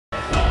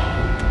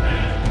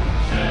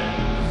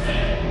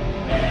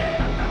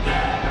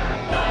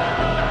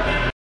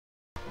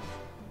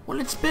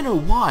it's been a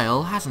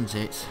while, hasn't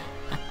it?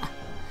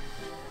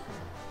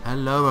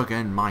 Hello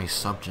again, my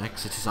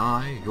subjects. It is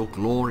I, your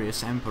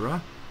glorious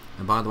Emperor.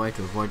 And by the way,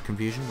 to avoid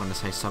confusion, when I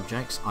say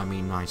subjects, I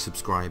mean my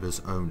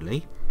subscribers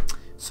only.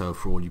 So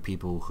for all you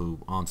people who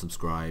aren't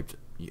subscribed,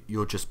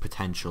 you're just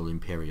potential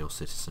Imperial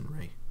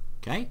citizenry.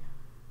 Okay?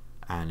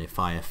 And if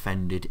I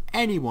offended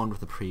anyone with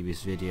the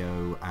previous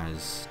video,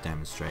 as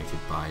demonstrated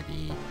by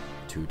the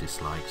 2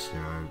 dislikes,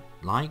 0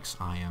 likes,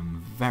 I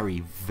am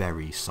very,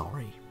 very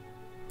sorry.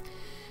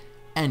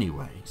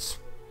 Anyways,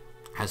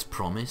 as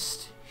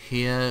promised,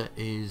 here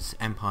is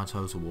Empire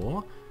Total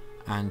War,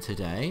 and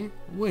today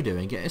we're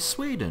doing it as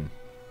Sweden.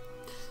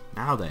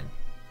 Now then,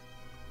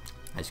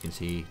 as you can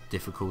see,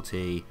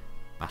 difficulty,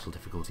 battle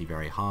difficulty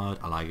very hard,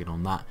 I like it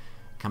on that.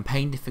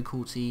 Campaign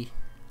difficulty,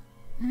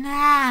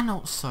 nah,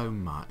 not so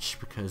much,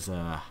 because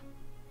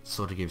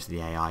sort of gives the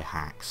AI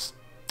hacks,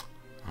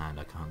 and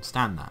I can't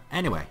stand that.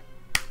 Anyway,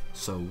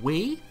 so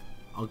we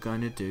are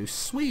going to do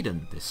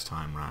Sweden this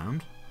time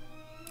round,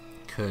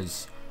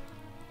 because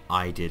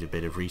I did a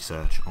bit of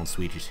research on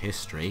Swedish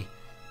history,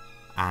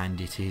 and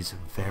it is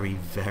very,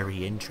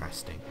 very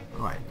interesting.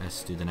 Alright,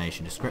 let's do the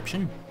nation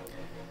description.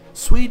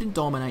 Sweden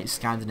dominates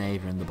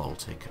Scandinavia and the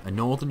Baltic, a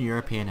northern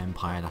European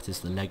empire that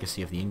is the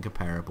legacy of the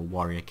incomparable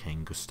warrior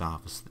king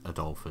Gustavus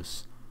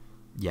Adolphus.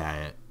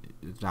 Yeah,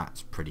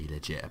 that's pretty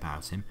legit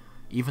about him.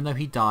 Even though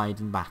he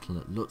died in battle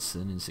at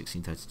Lutzen in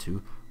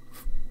 1632,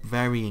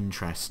 very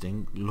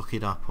interesting. Look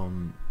it up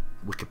on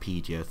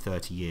Wikipedia,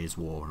 30 Years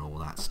War and all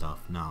that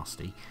stuff,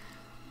 nasty.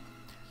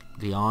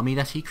 The army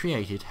that he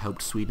created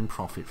helped Sweden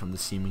profit from the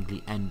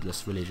seemingly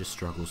endless religious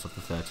struggles of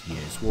the 30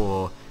 Years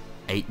War.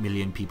 8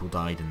 million people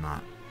died in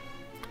that.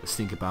 Let's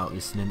think about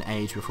this in an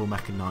age before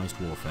mechanised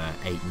warfare.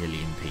 8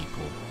 million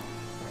people.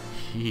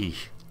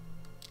 Eesh.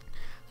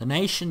 The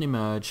nation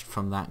emerged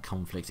from that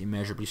conflict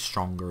immeasurably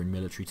stronger in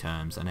military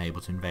terms and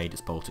able to invade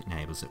its Baltic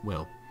neighbours at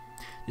will.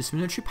 This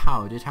military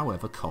power did,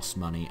 however, cost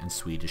money and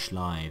Swedish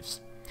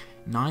lives.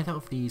 Neither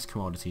of these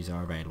commodities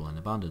are available in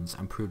abundance,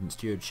 and prudent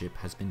stewardship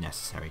has been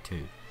necessary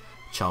too.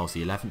 Charles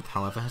XI,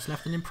 however, has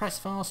left an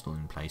impressive arsenal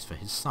in place for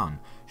his son,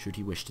 should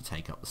he wish to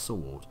take up the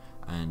sword,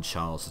 and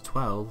Charles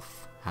XII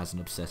has an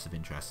obsessive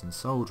interest in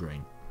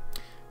soldiering.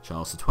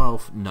 Charles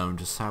XII, known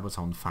to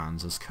Sabaton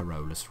fans as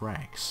Carolus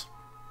Rex.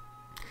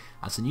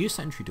 As the new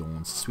century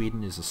dawns,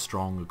 Sweden is a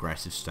strong,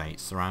 aggressive state,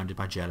 surrounded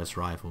by jealous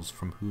rivals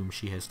from whom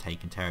she has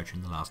taken territory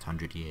in the last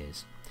 100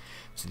 years.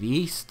 To the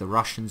east, the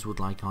Russians would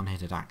like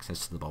unhindered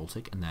access to the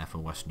Baltic, and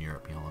therefore Western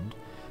Europe beyond.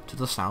 To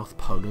the south,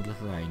 Poland,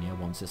 Lithuania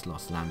wants its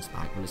lost lands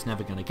back, but it's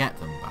never going to get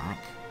them back.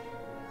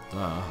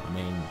 Duh, I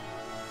mean,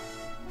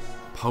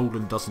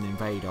 Poland doesn't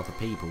invade other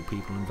people,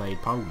 people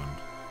invade Poland.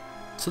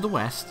 To the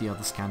west, the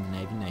other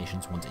Scandinavian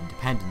nations want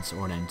independence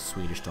or an end to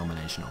Swedish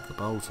domination of the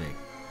Baltic.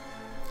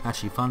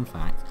 Actually, fun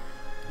fact,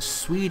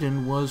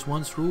 Sweden was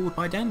once ruled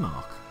by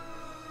Denmark.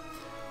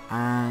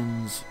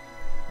 And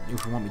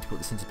if you want me to put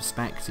this into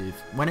perspective,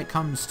 when it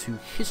comes to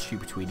history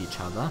between each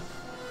other,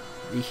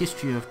 the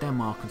history of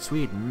Denmark and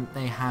Sweden,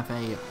 they have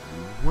a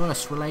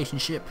worse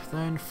relationship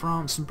than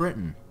France and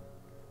Britain.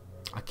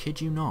 I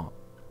kid you not.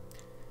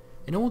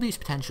 In all these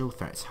potential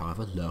threats,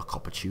 however, lurk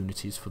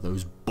opportunities for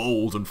those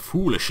bold and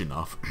foolish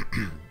enough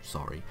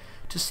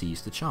to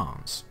seize the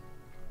chance.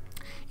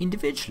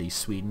 Individually,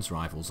 Sweden's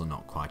rivals are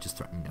not quite as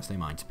threatening as they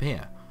might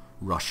appear.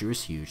 Russia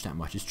is huge, that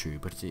much is true,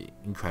 but it's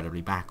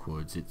incredibly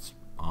backwards. Its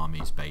army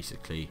is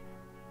basically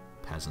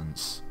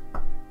peasants.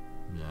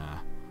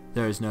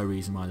 There is no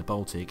reason why the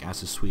Baltic,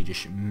 as the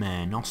Swedish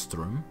Mare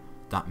Nostrum,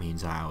 that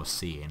means our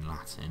sea in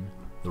Latin,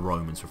 the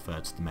Romans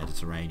referred to the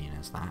Mediterranean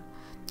as that,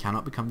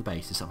 cannot become the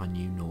basis of a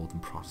new northern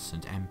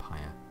Protestant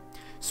empire.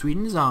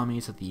 Sweden's army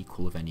is at the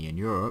equal of any in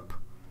Europe.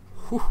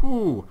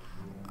 Woohoo!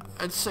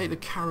 I'd say the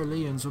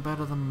Caroleans were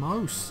better than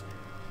most.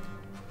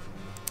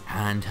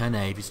 And her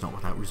navy is not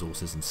without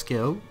resources and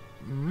skill.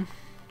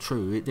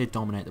 True, it did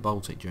dominate the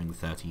Baltic during the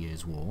 30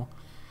 Years War.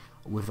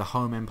 With the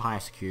home empire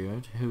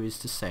secured, who is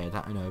to say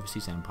that an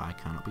overseas empire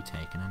cannot be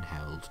taken and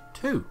held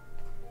too?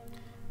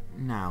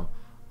 Now,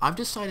 I've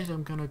decided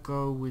I'm going to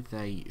go with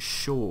a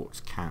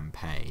short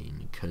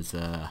campaign, because,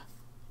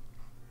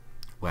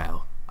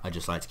 well, I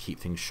just like to keep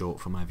things short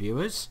for my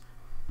viewers.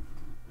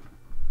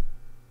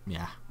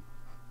 Yeah,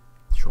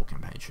 short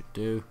campaign should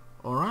do.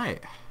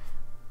 Alright,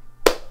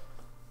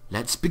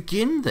 let's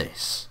begin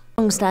this.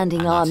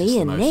 Long-standing army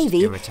and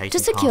navy to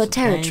secure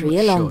territory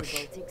along.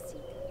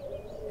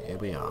 Here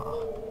we are.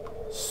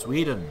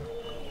 Sweden.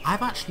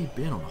 I've actually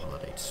been on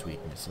holiday to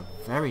Sweden. It's a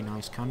very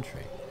nice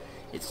country.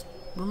 It's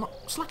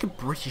like a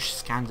British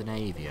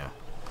Scandinavia,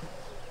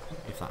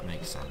 if that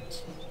makes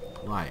sense.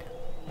 Right.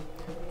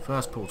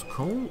 First port of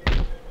call.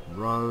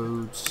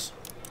 Roads.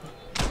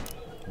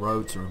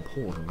 Roads are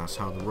important. That's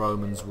how the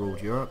Romans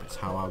ruled Europe. It's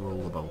how I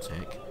rule the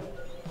Baltic.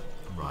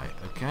 Right,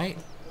 okay.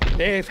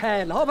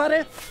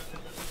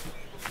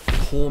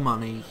 Pour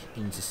money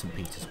into St.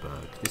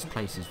 Petersburg. This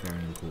place is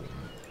very important.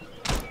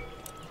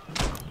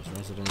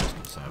 Residence,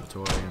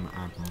 Conservatorium,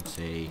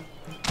 Admiralty,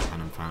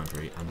 Cannon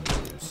Foundry, and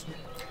Walls.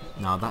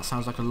 Now that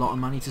sounds like a lot of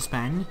money to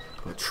spend,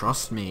 but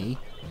trust me,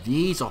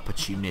 these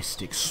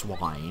opportunistic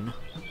swine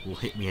will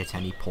hit me at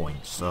any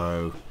point,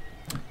 so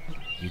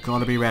you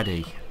gotta be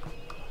ready.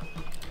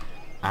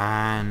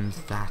 And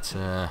that,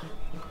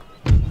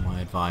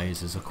 my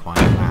advisors are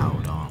quite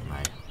loud, aren't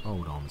they?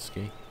 Hold on,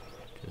 Ski.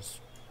 Just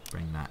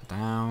bring that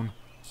down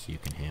so you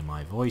can hear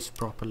my voice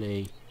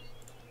properly.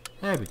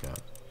 There we go.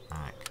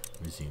 Back.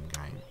 Resume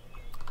game.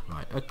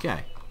 Right,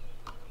 okay.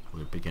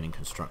 We're beginning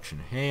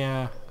construction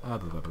here.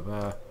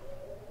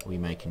 We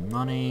making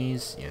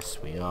monies? Yes,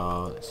 we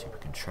are. Let's see if we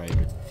can trade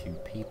with a few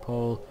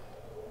people.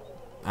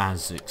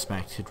 As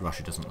expected,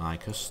 Russia doesn't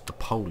like us. The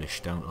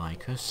Polish don't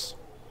like us.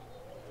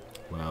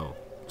 Well,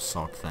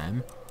 sod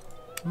them.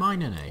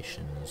 Minor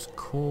nations.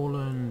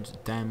 Courland,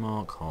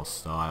 Denmark,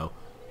 hostile.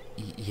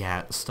 Yeah,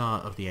 at the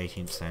start of the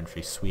 18th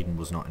century, Sweden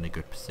was not in a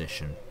good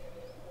position.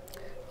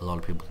 A lot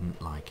of people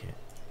didn't like it.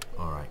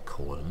 Alright,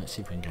 Courland. Let's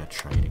see if we can get a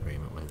trade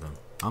agreement with them.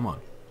 Come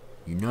on.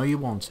 You know you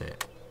want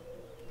it.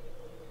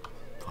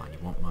 Fine, you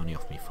want money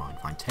off me. Fine,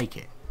 fine. Take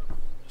it.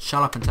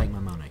 Shut up and take my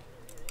money.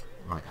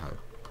 Right ho.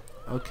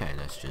 Okay,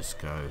 let's just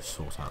go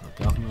sort out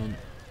the government.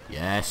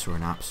 Yes, we're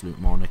an absolute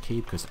monarchy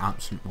because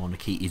absolute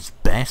monarchy is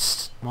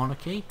best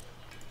monarchy.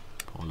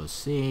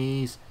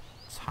 Policies.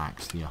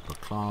 Tax the upper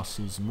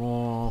classes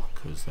more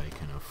because they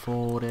can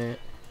afford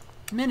it.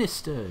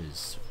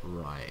 Ministers.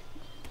 Right.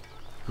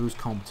 Who's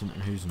competent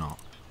and who's not?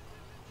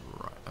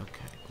 Right,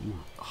 okay.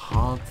 Ooh,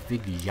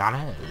 Hardvig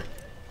Jarl.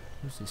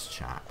 Who's this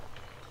chap?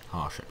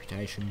 Harsh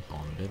reputation,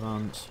 bon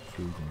vivant,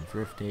 frugal and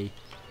thrifty.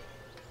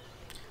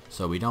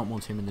 So we don't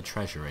want him in the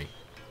treasury.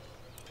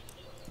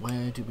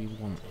 Where do we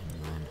want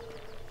him then?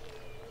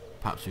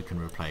 Perhaps we can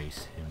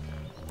replace him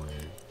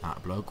with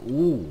that bloke.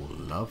 Ooh,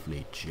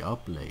 lovely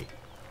jubbly.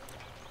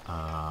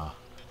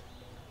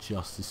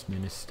 Justice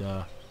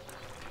Minister.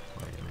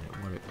 Wait a minute,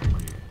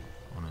 what are you?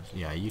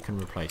 Yeah, you can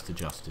replace the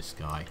Justice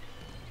guy.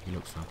 He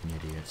looks like an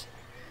idiot.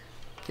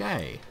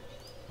 Okay.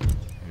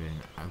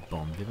 A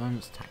bon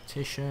vivant,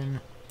 tactician.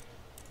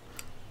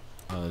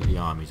 The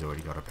army's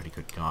already got a pretty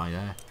good guy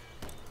there.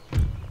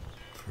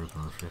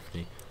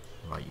 350.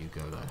 Right, you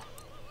go there.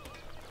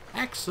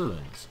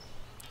 Excellent.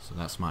 So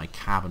that's my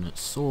cabinet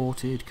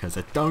sorted, because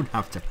I don't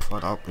have to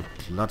put up with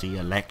bloody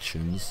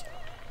elections.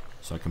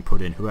 So I can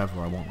put in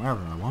whoever I want,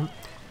 wherever I want.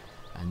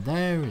 And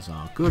there is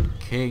our good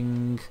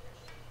king.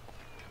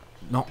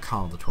 Not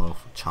Carl XII,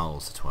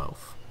 Charles XII.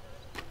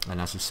 And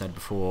as we've said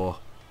before,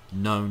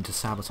 known to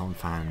Sabaton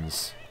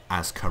fans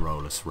as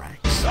Carolus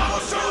Rex.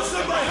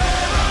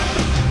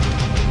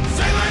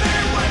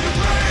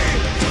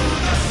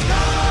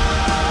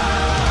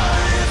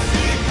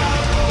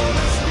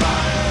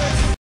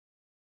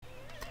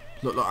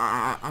 Look,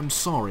 I'm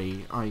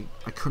sorry. I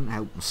couldn't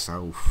help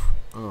myself.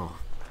 Oh.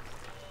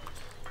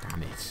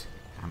 Damn it.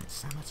 Damn it,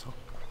 Sabaton.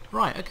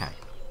 Right, okay.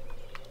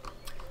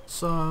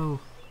 So,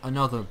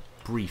 another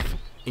brief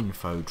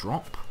info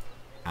drop,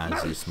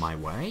 as is my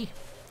way.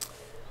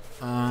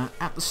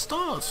 At the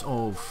start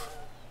of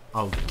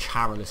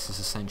Carolus'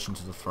 ascension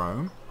to the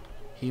throne,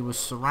 he was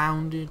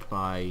surrounded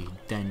by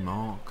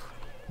Denmark,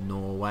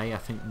 Norway. I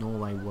think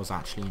Norway was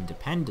actually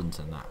independent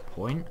at that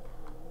point.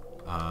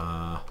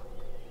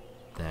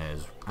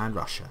 And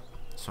Russia,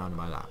 surrounded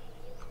by that.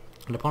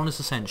 And upon his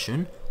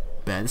ascension,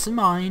 bear this in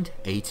mind,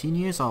 18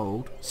 years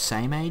old,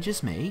 same age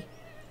as me,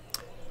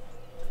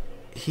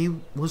 he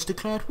was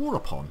declared war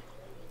upon.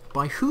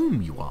 By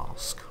whom, you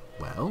ask?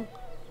 Well,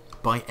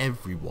 by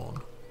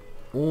everyone.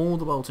 All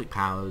the Baltic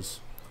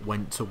powers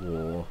went to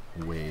war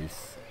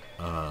with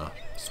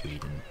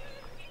Sweden,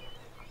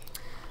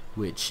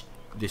 which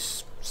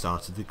this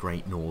started the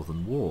Great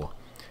Northern War,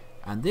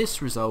 and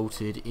this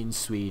resulted in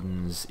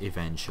Sweden's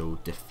eventual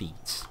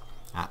defeat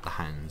at the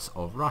hands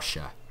of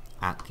Russia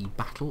at the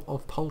Battle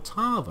of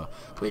Poltava,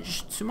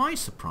 which, to my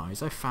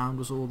surprise, I found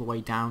was all the way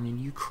down in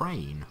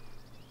Ukraine.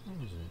 Where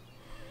was it?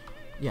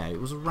 Yeah,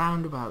 it was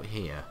around about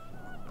here.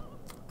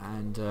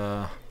 And,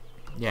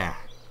 yeah.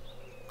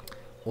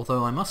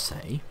 Although I must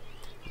say,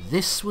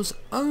 this was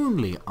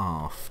only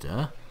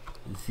after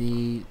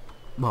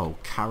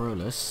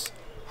Carolus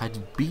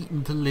had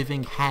beaten the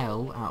living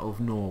hell out of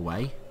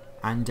Norway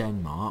and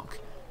Denmark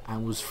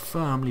and was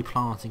firmly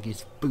planting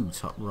his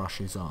boot up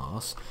Russia's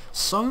arse,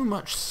 so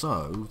much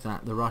so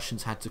that the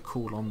Russians had to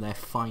call on their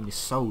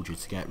finest soldier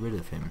to get rid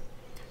of him.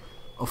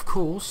 Of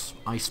course,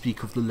 I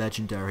speak of the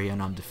legendary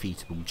and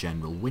undefeatable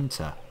General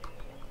Winter.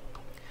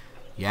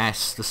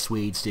 Yes, the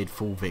Swedes did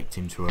fall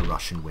victim to a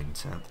Russian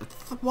winter.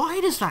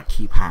 Why does that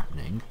keep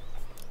happening?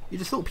 You'd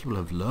have thought people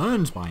have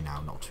learned by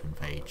now not to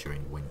invade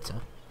during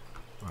winter.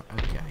 Right,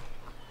 okay.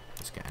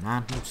 Let's get an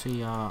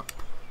admiralty up.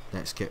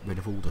 Let's get rid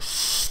of all the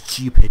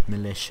stupid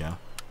militia.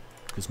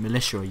 Because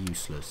militia are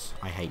useless.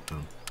 I hate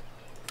them.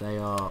 They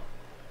are...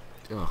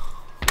 ugh.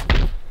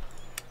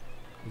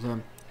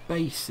 They're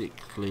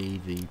basically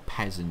the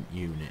peasant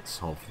units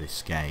of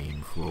this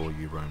game for all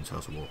you Rome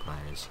Total War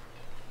players.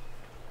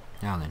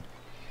 Now then.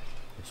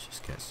 Let's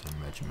just get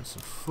some regiments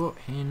of foot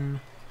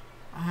in.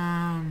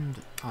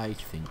 And I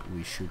think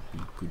we should be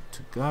good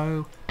to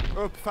go.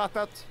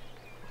 Uppfattat.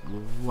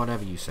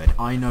 Whatever you said.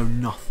 I know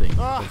nothing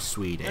of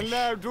Swedish. En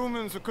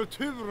lärdomens och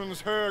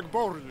kulturens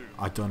högborg.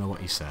 I don't know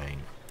what he's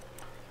saying.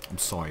 I'm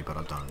sorry, but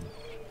I don't.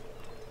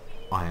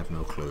 I have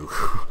no clue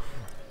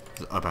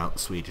about the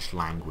Swedish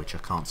language. I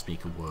can't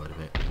speak a word of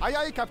it. Aye,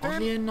 aye, Captain.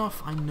 Oddly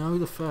enough, I know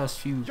the first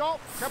few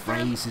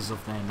phrases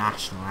of their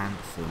national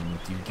anthem,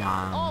 Du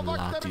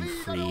gamla, du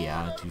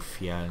fria, du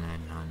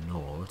fjärran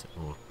nord,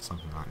 or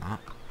something like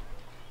that.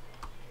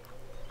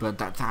 But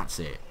that's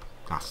it.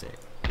 That's it.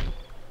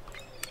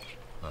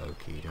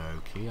 Okie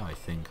dokie, I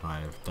think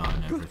I have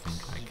done everything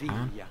I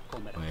can.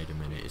 Wait a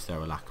minute, is there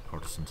a lack of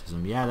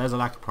Protestantism? Yeah, there's a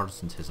lack of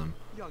Protestantism.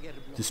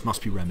 This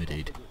must be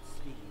remedied.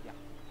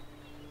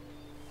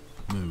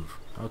 Move.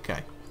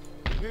 Okay.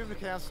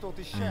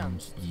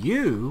 And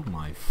you,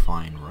 my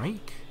fine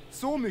rake.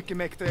 Så mycket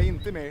mäktar jag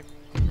inte med.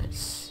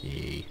 Let's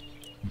see.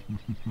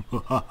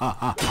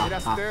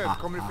 Deras död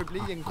kommer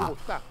förbli en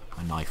gåta.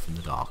 A knife in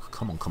the dark.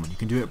 Come on, you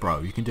can do it, bro.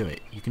 You can do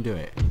it. You can do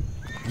it.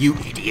 You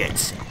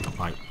idiot!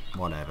 Right,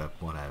 whatever.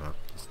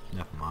 Just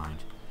never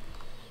mind.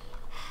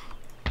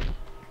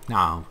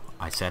 Now,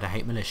 I said I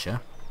hate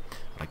militia,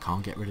 but I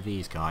can't get rid of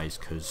these guys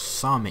because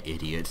some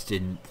idiots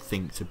didn't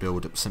think to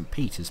build up St.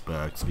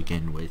 Petersburg to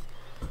begin with.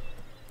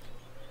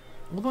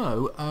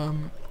 Although,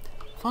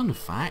 fun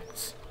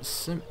fact,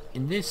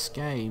 in this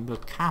game the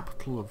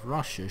capital of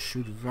Russia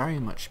should very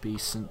much be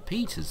St.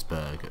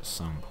 Petersburg at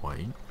some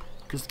point,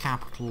 because the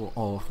capital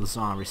of the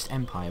Tsarist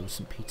Empire was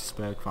St.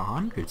 Petersburg for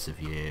hundreds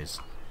of years,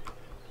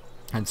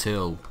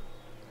 until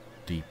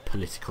the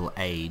political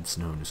AIDS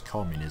known as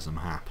communism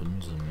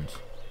happened and,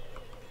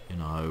 you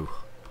know,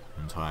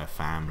 the entire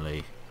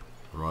family,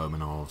 the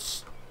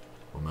Romanovs,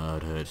 were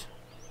murdered.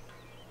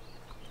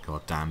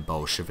 Goddamn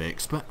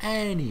Bolsheviks. But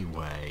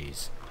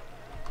anyways,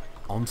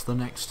 on to the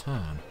next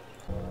turn.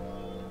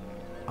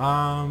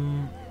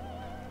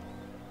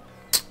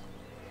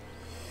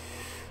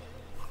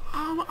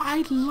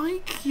 I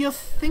like your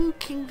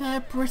thinking there,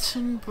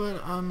 Britain,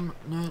 but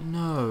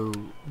no,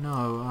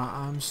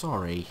 I'm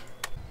sorry.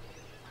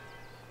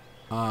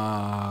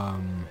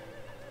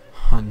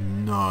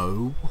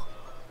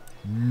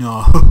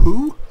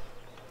 No.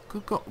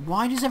 Good God,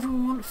 why does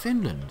everyone want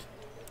Finland?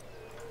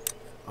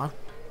 I've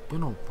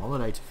been on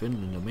holiday to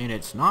Finland. I mean,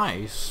 it's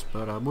nice,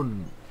 but I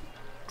wouldn't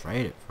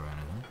trade it for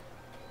anything.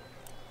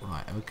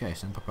 Right, okay,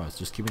 send proposed.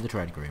 Just give me the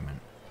trade agreement.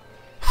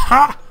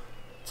 Ha!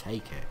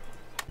 Take it.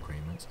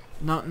 Agreements.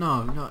 No,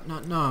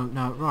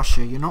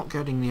 Russia, you're not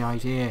getting the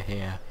idea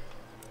here.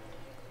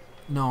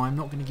 No, I'm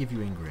not going to give you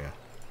Ingria.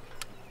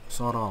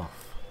 Sod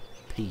off,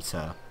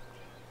 Peter.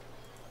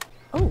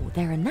 Oh,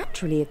 there are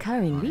naturally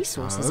occurring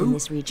resources in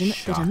this region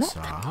that are not...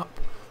 Shut up.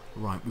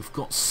 Right, we've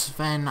got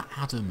Sven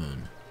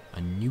Adderman,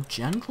 a new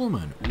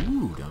gentleman.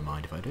 Ooh, don't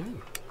mind if I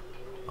do.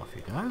 Off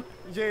you go.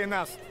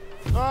 Genast.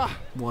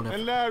 Whatever.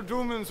 En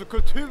lärdomens och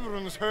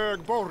kulturens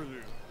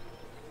högborg.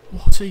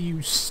 What are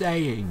you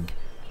saying?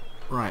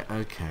 Right,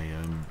 okay,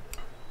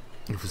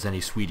 if there's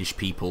any Swedish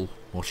people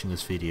watching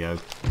this video,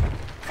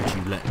 could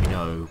you let me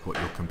know what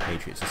your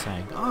compatriots are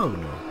saying? Oh,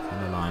 look,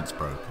 an alliance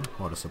broken.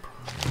 What a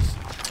surprise.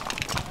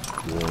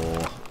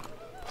 War,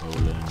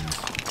 Poland,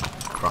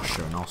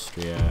 Prussia and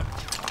Austria.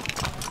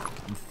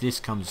 This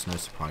comes as no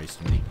surprise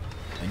to me.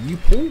 A new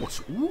port!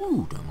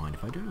 Ooh, don't mind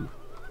if I do.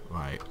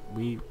 Right,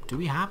 do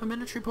we have a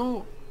military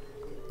port?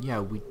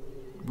 Yeah,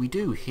 we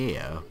do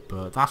here,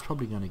 but that's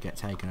probably going to get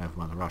taken over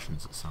by the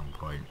Russians at some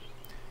point.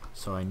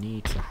 So I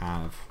need to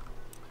have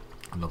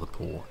another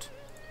port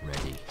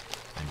ready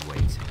and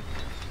waiting.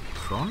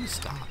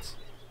 Kronstadt.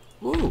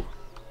 Ooh,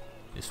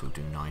 this will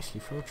do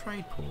nicely for a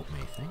trade port,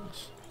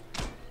 methinks.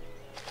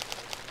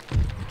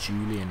 The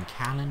Julian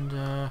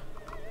calendar.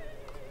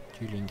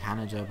 Julian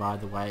calendar, by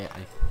the way,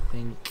 I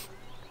think...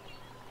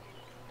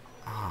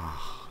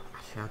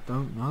 actually I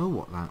don't know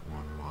what that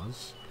one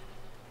was.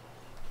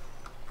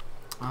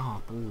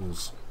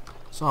 Balls.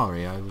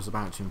 Sorry, I was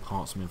about to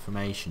impart some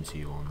information to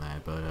you on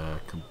there, but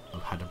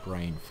I've had a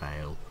brain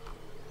fail.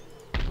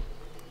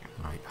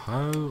 Right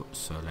ho,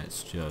 so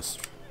let's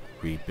just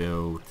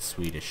rebuild the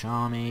Swedish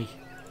army.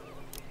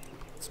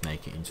 Let's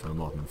make it into a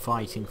modern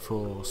fighting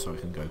force so I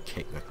can go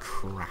kick the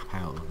crap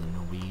out of the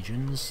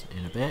Norwegians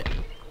in a bit.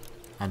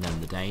 And then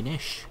the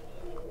Danish.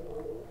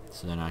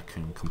 So then I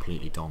can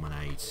completely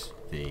dominate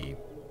the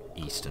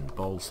Eastern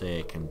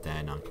Baltic, and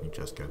then I can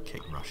just go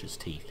kick Russia's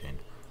teeth in.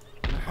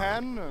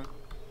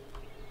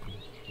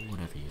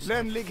 Whatever you say.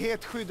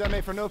 Vänlighet skyddar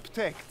mig från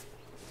upptäckt.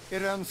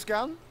 Är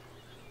önskan?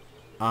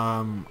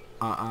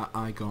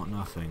 I got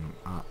nothing.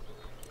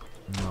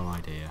 No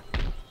idea.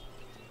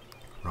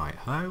 Right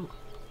ho.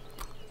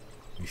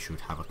 We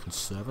should have a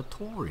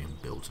conservatorium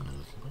built in a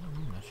little bit.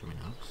 That should be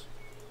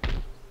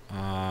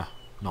nice.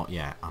 Not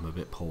yet. I'm a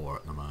bit poor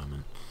at the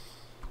moment.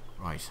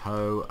 Right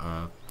ho.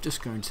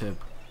 Just going to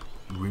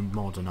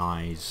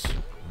remodernise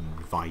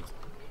and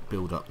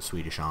build up the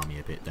Swedish army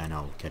a bit. Then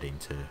I'll get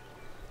into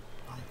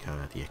like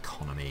the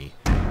economy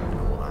and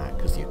all that,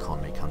 because the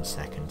economy comes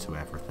second to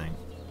everything.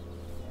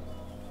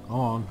 Go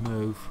on,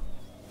 move.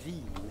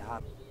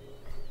 vilar.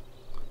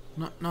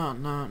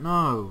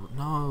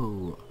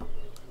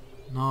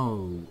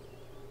 No.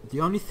 The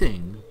only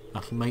thing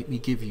that'll make me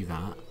give you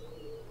that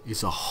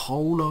is a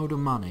whole load of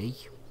money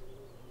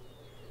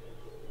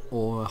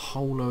or a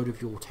whole load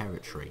of your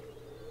territory.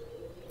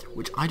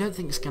 Which I don't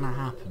think is going to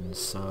happen,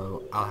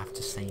 so I'll have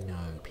to say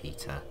no,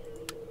 Peter.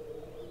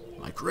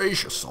 My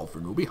gracious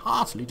sovereign will be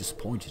heartily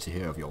disappointed to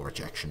hear of your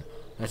rejection.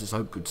 Let us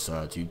hope, good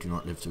sir, that you do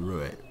not live to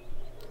rue it.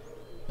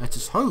 Let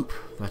us hope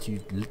that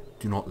you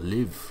do not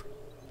live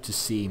to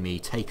see me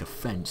take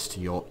offence to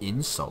your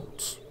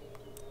insults.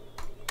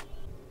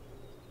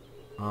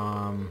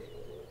 I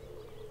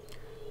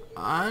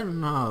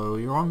don't know,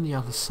 you're on the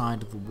other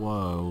side of the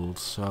world,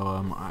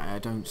 so I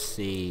don't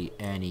see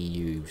any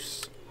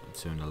use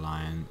to an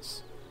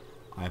alliance.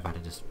 I've had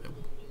a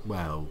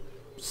well,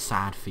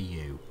 sad for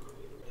you.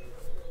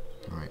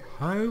 Right,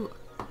 ho.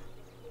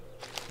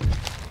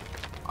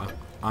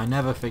 I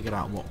never figured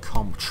out what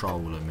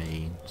comptroller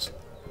means.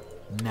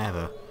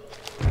 Never.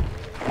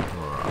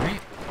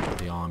 Alright,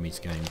 the army's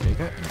getting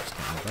bigger and it's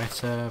getting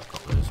better.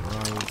 Got those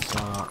roads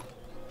up.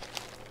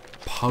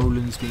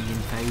 Poland's being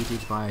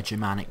invaded by a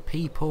Germanic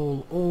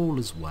people. All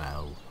is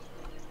well.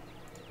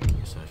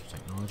 Research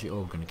technology.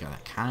 Oh, we're going to get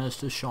that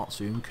canister shot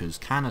soon, because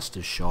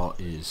canister shot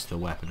is the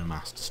weapon of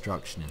mass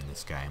destruction in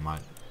this game. I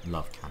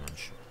love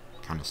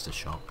canister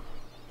shot.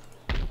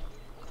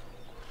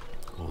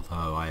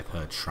 Although I've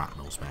heard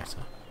shrapnel's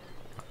better.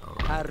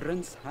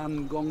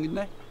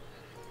 Right.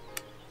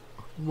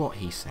 What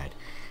he said.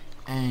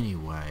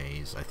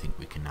 Anyways, I think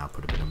we can now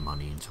put a bit of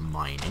money into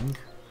mining,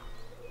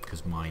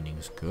 because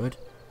mining's good.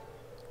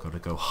 Got to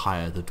go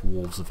hire the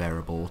dwarves of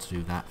Erebor to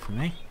do that for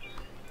me.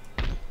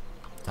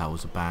 That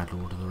was a bad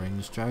Lord of the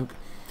Rings joke.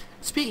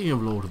 Speaking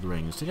of Lord of the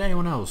Rings, did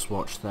anyone else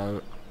watch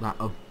that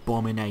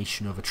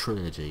abomination of a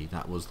trilogy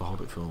that was the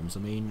Hobbit films?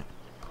 I mean,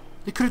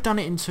 they could have done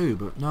it in 2,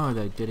 but no,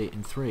 they did it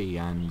in 3,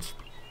 and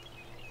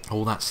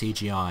all that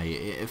CGI,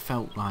 it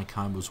felt like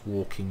I was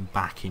walking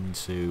back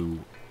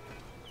into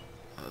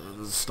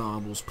the Star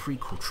Wars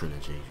prequel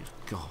trilogy.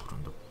 God,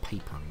 on the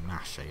paper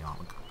mache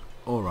arc.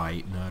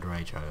 Alright, nerd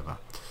rage over.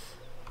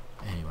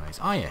 Anyways,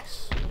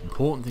 yes,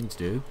 important thing to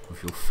do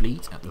with your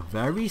fleet at the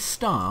very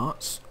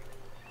start,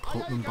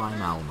 put them by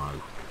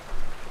Malmo.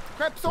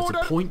 There's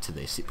a point to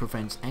this, it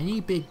prevents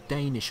any big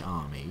Danish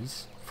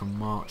armies from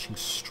marching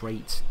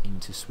straight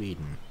into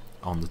Sweden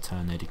on the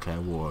turn they declare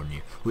war on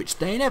you, which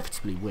they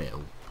inevitably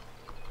will,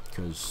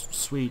 because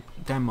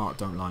Denmark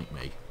don't like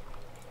me,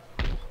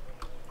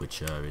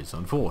 which is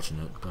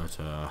unfortunate, but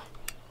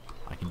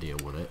I can deal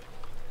with it.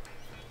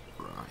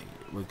 Right,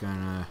 we're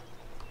gonna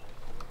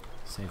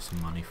save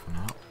some money for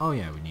now. Oh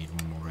yeah, we need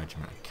one more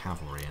regiment of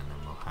cavalry, and then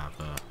we'll have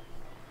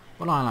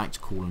what I like to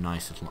call a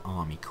nice little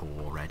army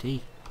corps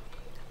already,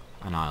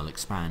 and I'll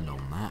expand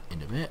on that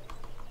in a bit.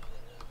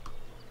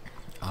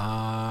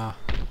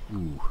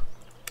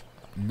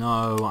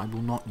 No, I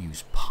will not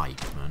use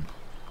pikemen.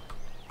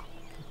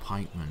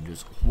 Pikemen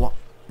just what?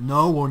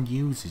 No one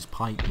uses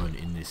pikemen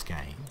in this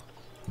game.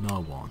 No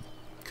one,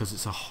 because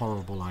it's a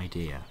horrible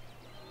idea.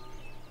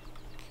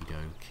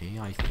 Okie dokie,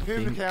 I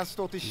think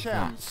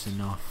that's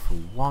enough for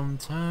one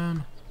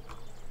turn.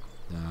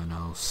 Then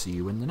I'll see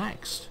you in the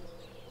next.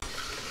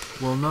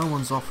 Well, no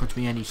one's offered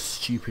me any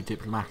stupid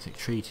diplomatic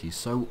treaties,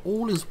 so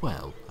all is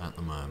well at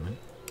the moment.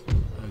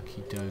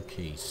 Okie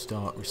dokie,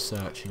 start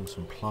researching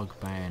some plug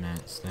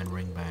bayonets, then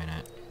ring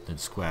bayonet, then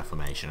square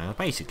formation. And I've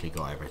basically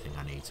got everything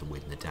I need to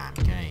win the damn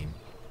game.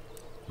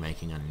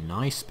 Making a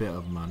nice bit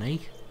of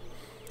money.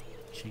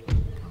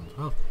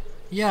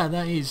 Yeah,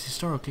 that is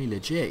historically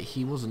legit.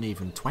 He wasn't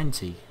even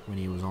 20 when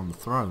he was on the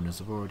throne,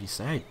 as I've already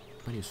said.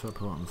 When he was first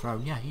put on the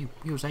throne, yeah, he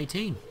was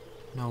 18.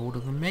 No older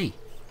than me.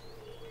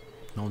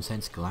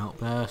 Nonsensical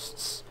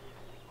outbursts.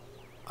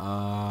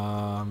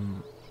 I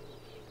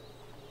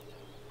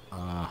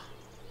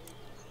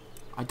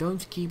don't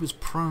think he was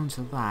prone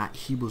to that.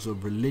 He was a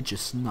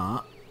religious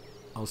nut.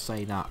 I'll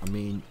say that. I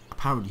mean,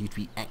 apparently he'd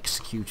be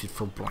executed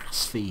for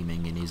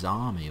blaspheming in his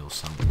army or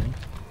something.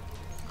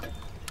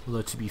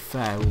 Although, to be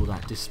fair, all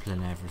that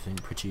discipline and everything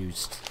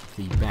produced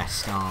the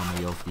best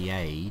army of the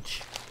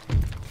age.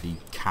 The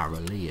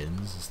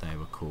Caroleans, as they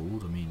were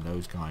called. I mean,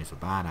 those guys were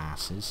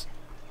badasses.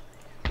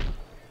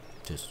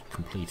 Just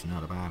complete and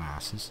utter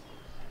badasses.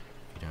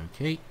 Okie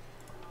dokie.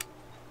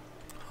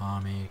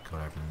 Army,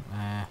 got everything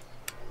there.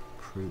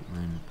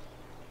 Recruitment.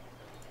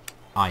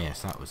 Ah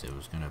yes, that was it. I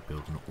was going to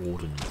build an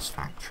ordnance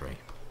factory.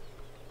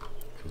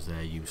 Because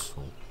they're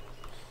useful.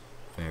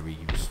 Very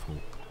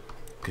useful.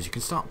 Because you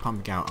can start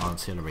pumping out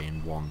artillery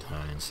in 1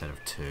 turn instead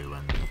of 2,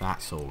 and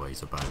that's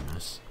always a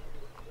bonus.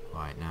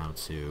 Right, now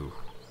to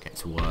get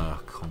to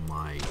work on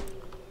my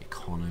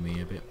economy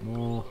a bit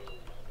more.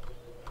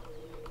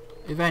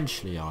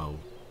 Eventually I'll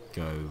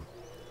go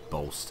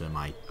bolster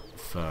my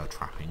fur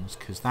trappings,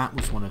 because that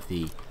was one of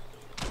the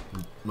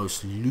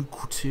most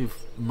lucrative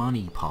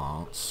money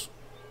parts.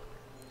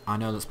 I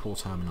know that's poor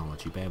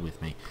terminology, bear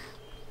with me.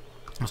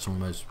 That's one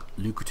of the most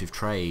lucrative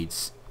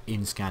trades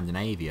in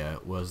Scandinavia,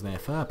 was their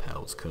fur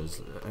pelts,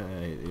 because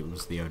it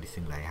was the only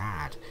thing they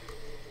had.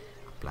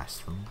 bless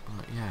them,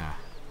 but yeah.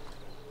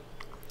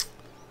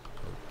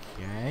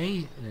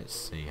 Okay, let's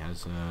see,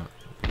 has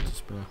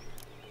Petersburg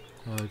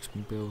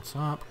been built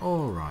up?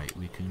 Alright,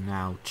 we can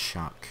now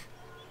chuck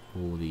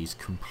all these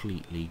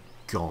completely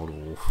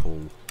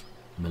god-awful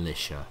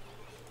militia.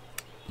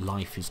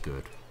 Life is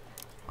good.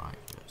 Right,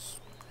 let's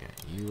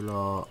get you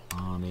lot,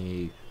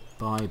 army,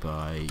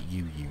 bye-bye,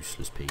 you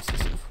useless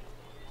pieces of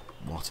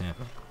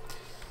whatever.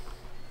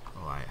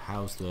 Alright,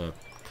 how's the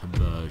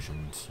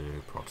conversion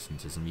to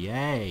Protestantism?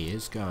 Yay,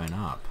 it's going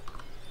up.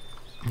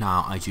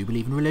 Now, I do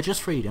believe in religious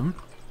freedom,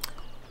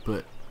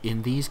 but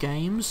in these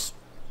games,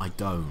 I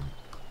don't.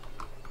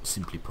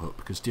 Simply put,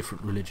 because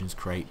different religions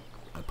create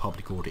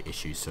public order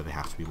issues, so they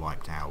have to be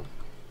wiped out.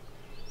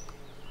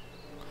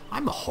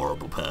 I'm a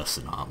horrible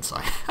person, aren't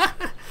I?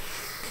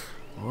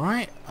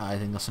 Alright, I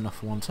think that's enough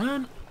for one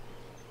turn.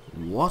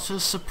 What a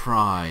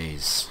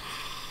surprise.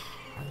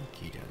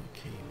 Okie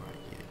dokie, right,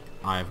 yeah.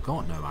 I've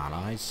got no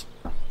allies.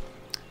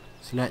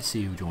 So let's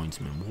see who joins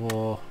me in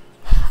war.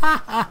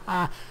 Ha ha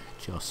ha!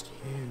 Just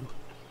you.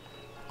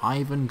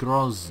 Ivan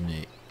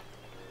Grozny.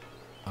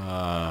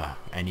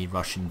 Any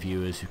Russian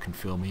viewers who can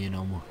fill me in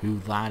on who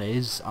that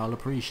is, I'll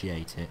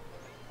appreciate it.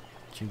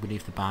 Do you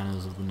believe the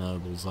banners of the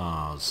noble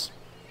czars?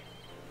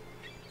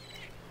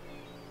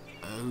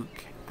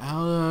 Okay,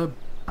 I'll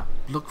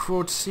look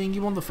forward to seeing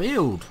you on the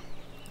field.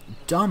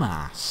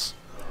 Dumbass.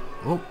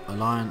 Oh,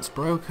 alliance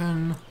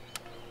broken.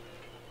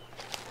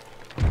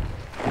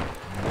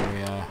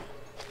 Area.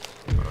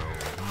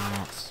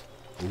 That.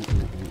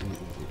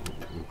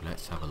 Ooh,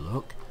 let's have a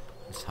look.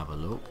 Let's have a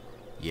look.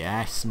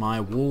 Yes, my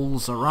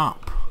walls are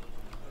up.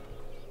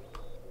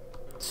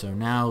 So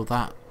now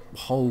that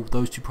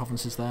those two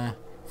provinces there,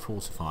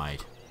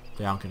 fortified.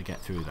 They aren't going to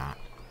get through that.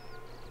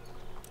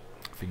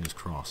 Fingers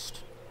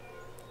crossed.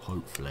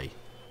 Hopefully.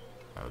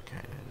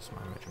 Okay, there's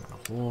my regiment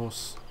of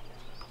horse.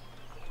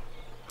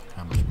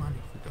 How much money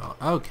have we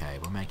got? Okay,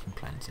 we're making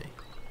plenty.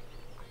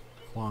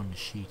 One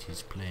sheet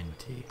is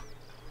plenty.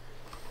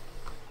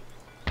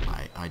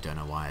 I don't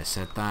know why I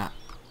said that.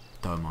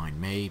 Don't mind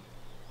me.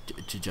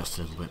 Just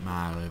a little bit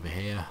mad over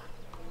here.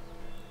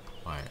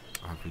 Right,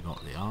 have we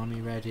got the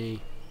army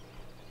ready?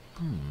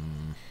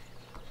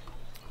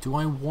 Do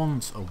I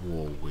want a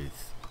war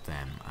with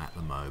them at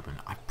the moment?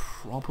 I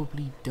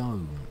probably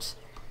don't.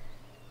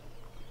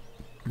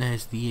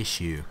 There's the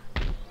issue.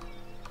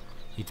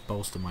 Need to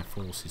bolster my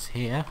forces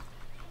here.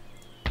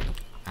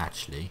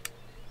 Actually,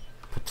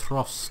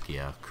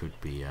 Petrovskia could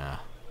be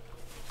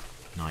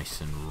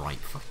nice and ripe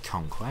for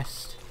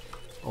conquest.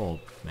 Or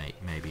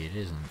maybe it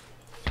isn't.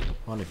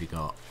 What have you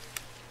got?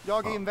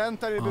 Jag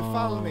inväntar er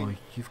befallning.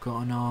 You've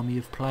got an army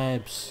of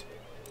plebs.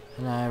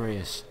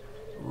 Hilarious.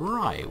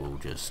 Right, we'll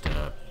just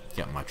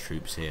get my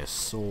troops here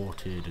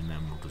sorted and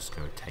then we'll just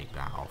go take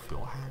that off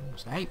your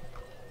hands, eh?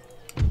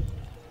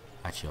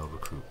 Actually, I'll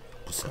recruit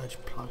the Surge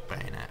Plug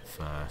Bayonet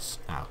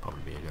first. That'll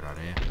probably be a good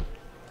idea.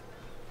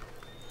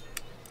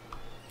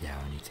 Yeah,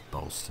 I need to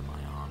bolster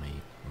my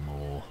army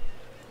more.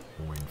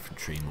 More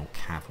infantry, more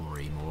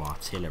cavalry, more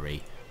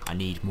artillery. I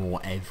need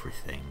more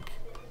everything.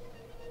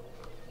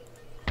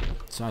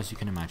 So as you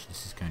can imagine,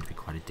 this is going to be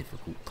quite a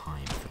difficult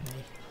time for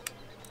me.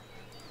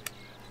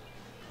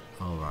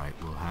 Alright,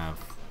 we'll have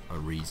a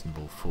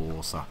reasonable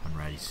force up and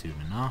ready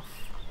soon enough.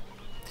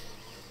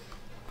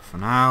 For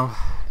now,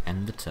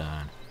 end the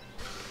turn.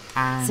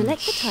 And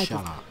select the type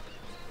shut up.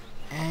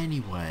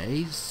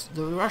 Anyways,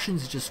 the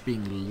Russians are just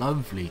being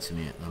lovely to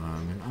me at the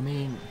moment. I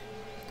mean,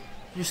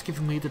 they're just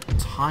giving me the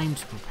time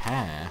to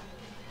prepare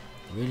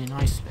really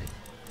nicely.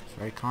 It's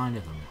very kind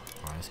of them.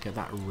 Alright, let's get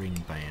that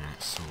ring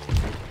bayonet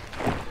sorted.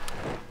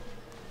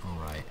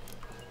 Alright.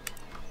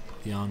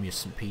 The army of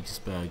St.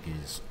 Petersburg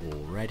is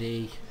all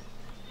ready.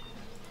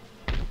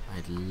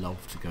 I'd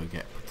love to go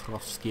get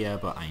Petrovskia,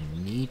 but I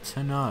need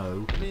to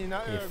know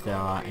if there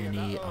are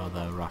any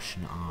other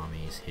Russian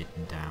armies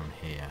hidden down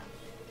here.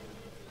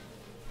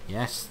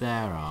 Yes,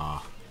 there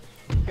are.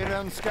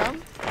 How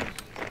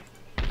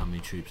many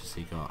troops has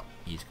he got?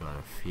 He's got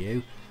a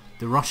few.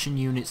 The Russian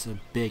units are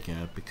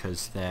bigger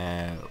because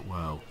they're,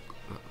 well,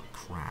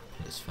 crap,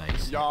 let's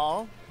face it.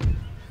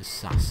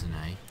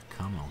 Assassinate.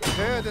 Come on.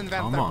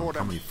 Come on.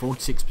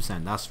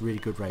 46%. That's really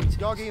good rating.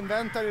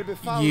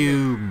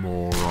 You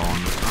moron.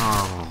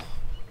 Oh.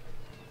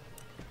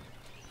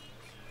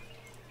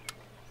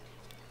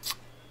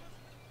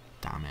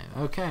 Damn it.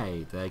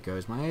 Okay, there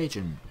goes my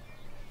agent.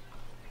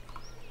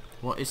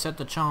 Well, it said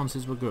the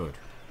chances were good.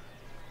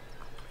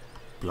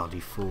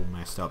 Bloody fool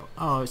messed up.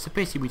 Oh, it's a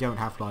pity we don't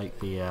have like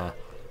the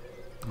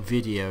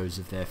videos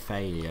of their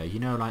failure. You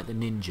know, like the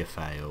ninja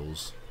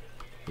fails.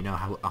 You know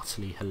how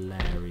utterly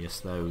hilarious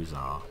those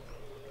are.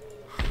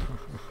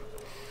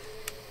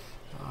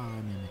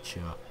 I'm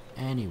immature.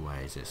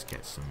 Anyways, let's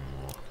get some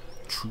more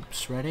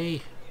troops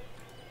ready.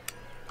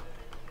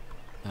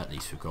 At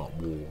least we've got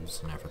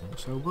walls and everything,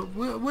 so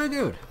we're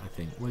good. I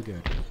think we're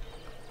good.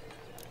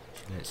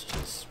 Let's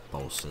just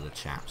bolster the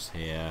chaps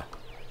here.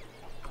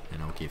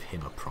 Then I'll give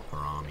him a proper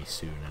army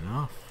soon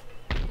enough.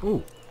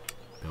 Ooh,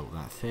 built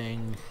that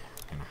thing.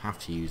 Gonna have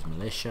to use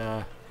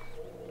militia.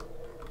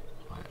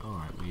 Right,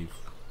 Alright,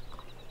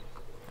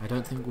 I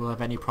don't think we'll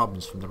have any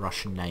problems from the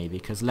Russian Navy,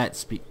 because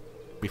let's be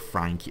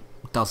frank, it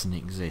doesn't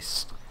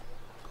exist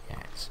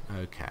yet.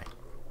 Okay.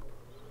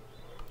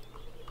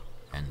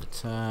 End the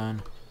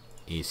turn.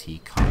 Is he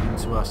coming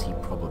to us? He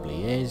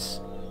probably is.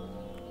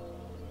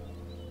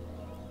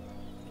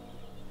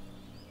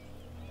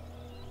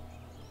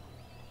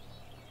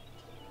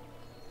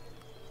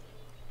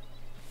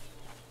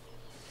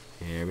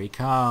 Here he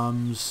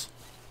comes.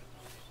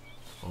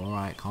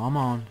 Alright, come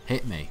on.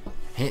 Hit me.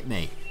 Hit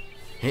me.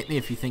 Hit me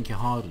if you think you're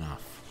hard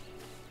enough.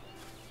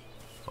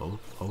 Oh,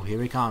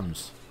 here he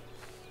comes.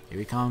 Here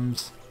he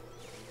comes.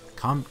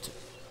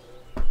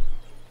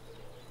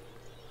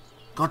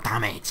 God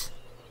damn it!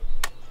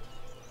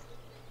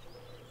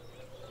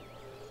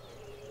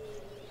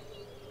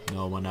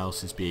 No one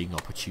else is being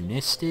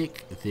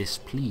opportunistic. This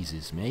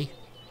pleases me.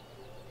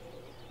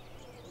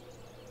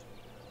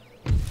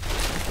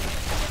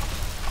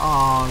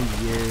 Oh,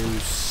 you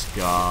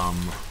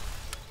scum.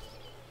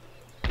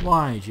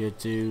 Why'd you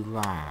do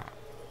that?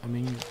 I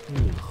mean,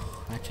 ugh,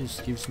 that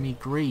just gives me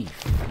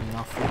grief. And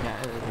I'll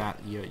forget that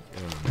you...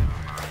 Oh,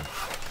 never mind.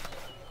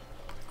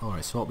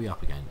 Alright, so what are we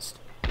up against?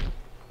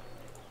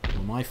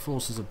 Well, my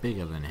forces are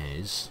bigger than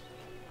his.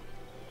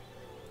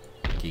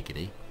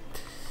 Giggity.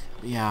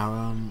 But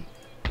yeah,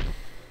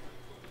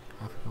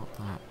 have we got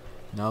that?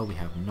 No, we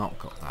have not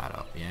got that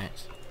up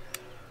yet.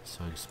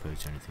 So I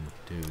suppose the only thing we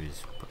can do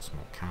is put some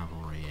more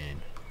cavalry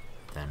in.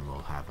 Then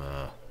we'll have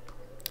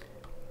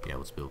be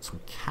able to build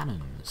some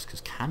cannons, because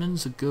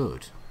cannons are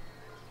good.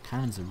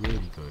 Cannons are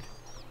really good.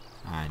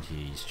 And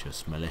he's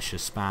just militia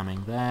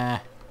spamming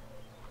there.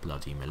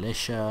 Bloody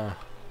militia.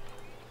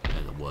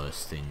 They're the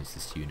worst things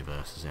this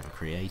universe has ever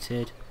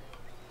created.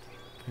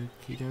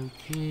 Okie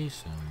dokie,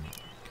 some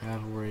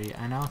cavalry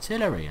and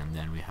artillery, and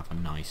then we have a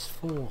nice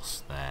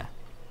force there.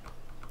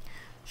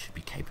 Should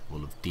be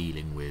capable of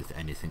dealing with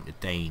anything the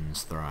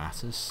Danes throw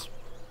at us.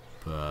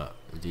 But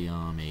the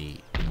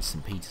army in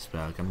St.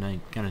 Petersburg, I'm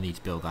going to need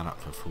to build that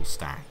up to a full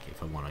stack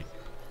if I want to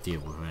deal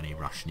with any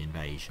Russian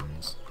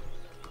invasions.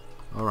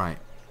 Alright.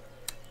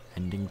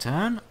 Ending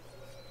turn.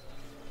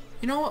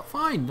 You know what,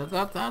 fine,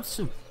 that's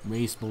a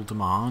reasonable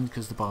demand,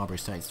 because the Barbary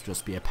States will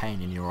just be a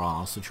pain in your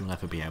arse that you'll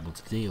never be able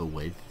to deal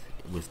with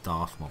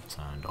Darth Maul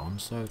turned on,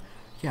 so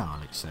yeah,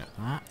 I'll accept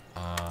that.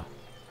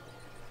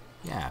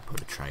 Yeah, put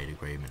a trade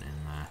agreement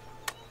in there.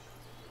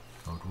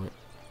 God,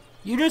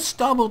 you just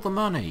doubled the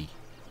money!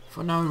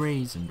 For no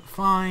reason.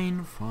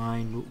 Fine,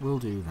 we'll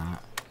do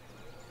that.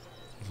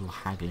 Little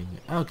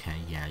haggling.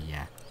 Okay,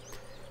 yeah.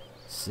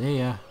 See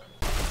ya.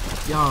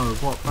 Yo,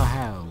 what the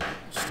hell?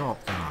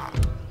 Stop that.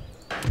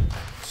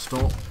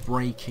 Stop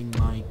breaking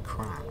my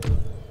crap.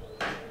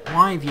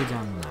 Why have you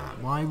done that?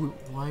 Why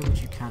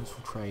would you cancel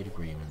trade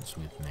agreements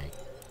with me?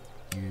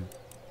 You...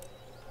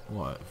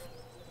 What?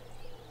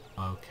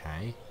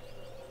 Okay.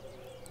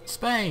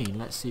 Spain!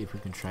 Let's see if we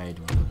can trade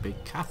with a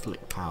big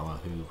Catholic power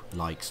who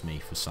likes me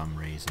for some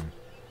reason.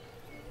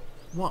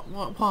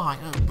 Why?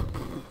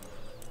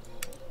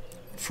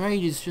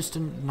 Trade is just a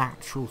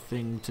natural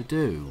thing to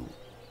do.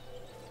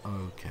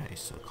 Okay,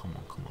 so come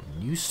on.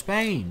 New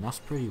Spain! That's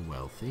pretty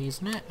wealthy,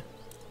 isn't it?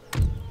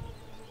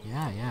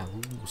 Yeah.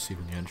 We'll see if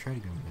we can get a trade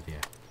agreement with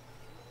you.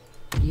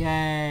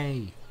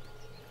 Yay!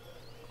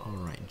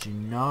 Alright,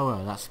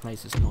 Genoa. That's a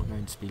place that's not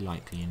going to be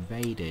likely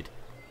invaded.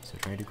 So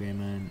trade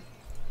agreement...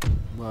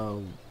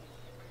 Well,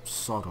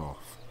 sod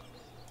off.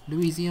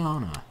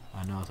 Louisiana,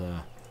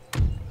 another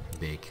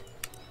big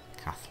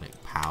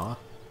Catholic power.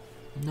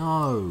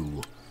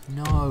 No,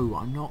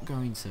 I'm not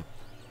going to...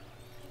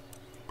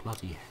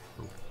 Bloody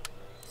hell.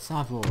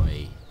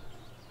 Savoy.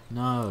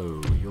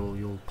 No,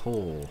 you're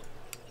poor.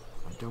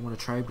 I don't want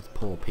to trade with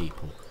poor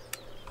people.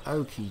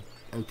 Okie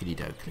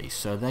dokie.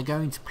 So they're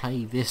going to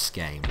play this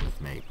game with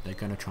me. They're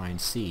going to try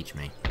and siege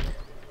me.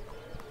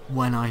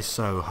 When I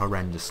so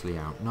horrendously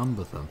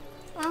outnumber them.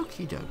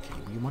 Okie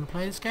dokie, you want to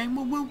play this game?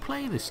 Well, we'll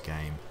play this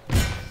game.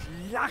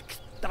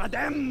 Slakta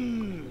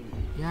dem!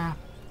 Yeah,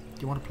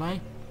 do you want to play?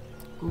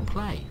 We'll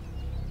play.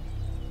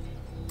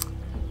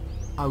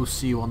 I will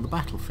see you on the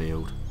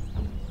battlefield.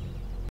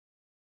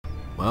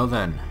 Well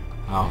then,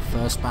 our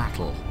first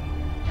battle.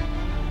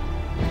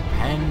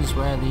 Depends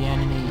where the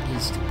enemy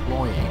is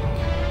deploying.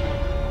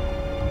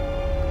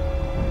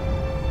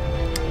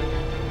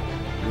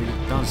 It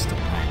really does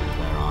depend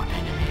where our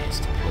enemy is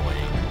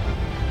deploying.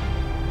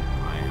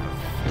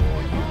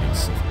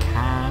 Units of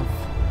cav,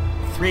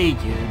 3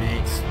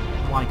 units,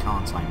 why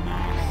can't I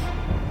math?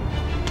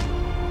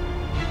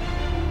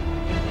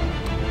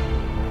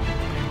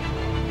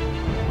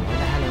 Where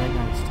the hell are they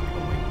going to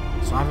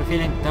deploy? So I have a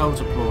feeling they'll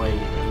deploy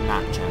in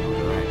that general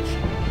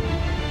direction.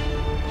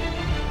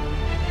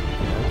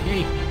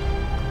 Okay.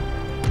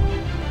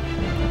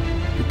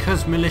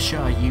 Because militia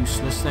are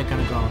useless, they're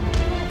going to go on the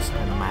walls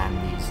and man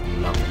these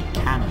lovely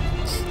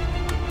cannons.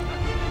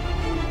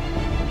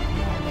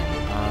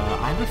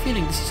 I have a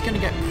feeling this is going to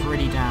get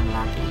pretty damn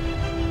laggy.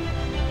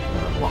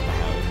 What the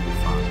hell, it'll be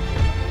fun.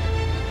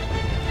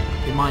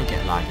 It might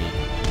get laggy.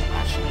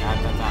 Actually,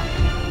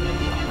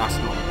 that's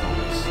not a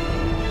promise.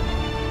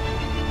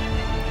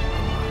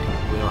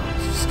 we'll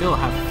still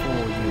have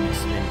 4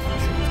 units of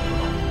infantry to put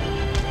on.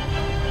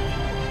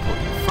 Put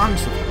in front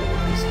of the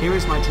walls. Here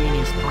is my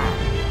genius plan.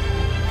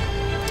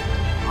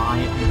 I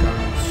am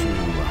going to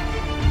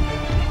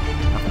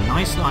have a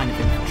nice line of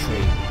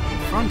infantry in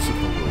front of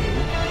the wall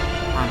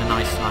and a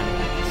nice line of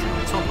infantry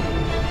on top of the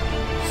wall.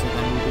 So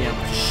then we'll be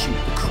able to shoot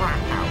the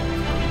crap out of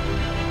them.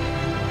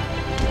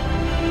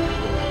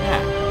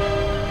 Yeah,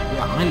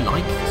 I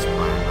like this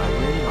plan. I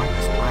really like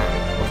this plan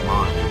of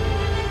mine.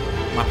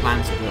 My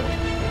plans are good.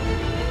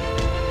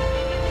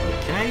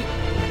 Okay,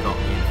 we've got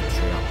the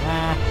infantry up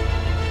there.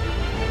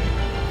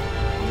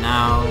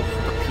 Now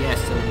for the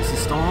pièce de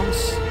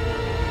résistance.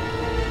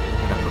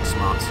 We're going to put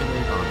some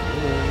artillery by the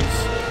walls.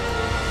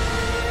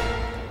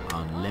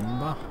 On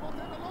limber.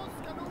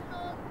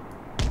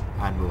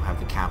 And we'll have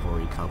the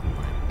cavalry cover.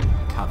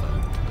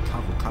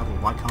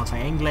 Why can't I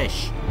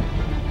English?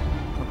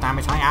 God damn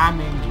it, I am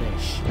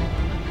English.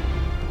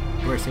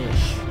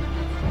 British.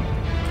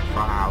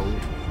 Proud.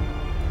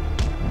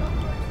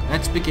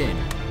 Let's begin.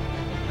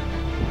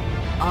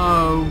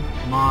 Oh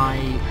my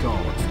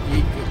god.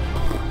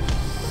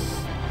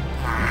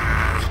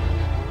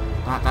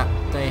 That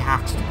they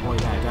have to deploy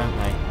there, don't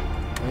they?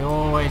 They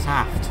always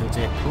have to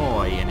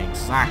deploy in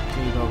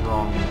exactly the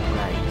wrong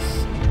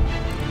place.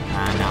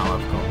 And now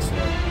I've got to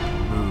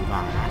move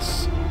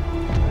ass.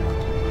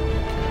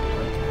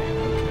 Okay.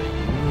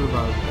 Move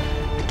over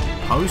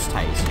there. Post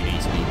haste, you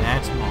need to be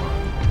there tomorrow.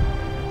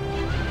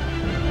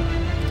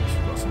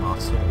 We've got some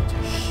artillery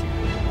to shoot.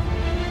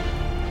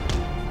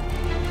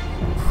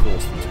 We'll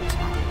force them to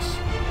attack us.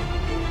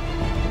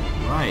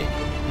 Right,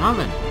 now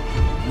then,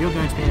 you're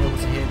going to be able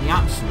to hear the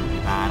absolutely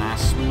badass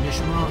Swedish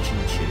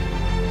marching tune.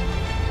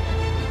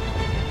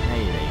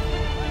 Maybe.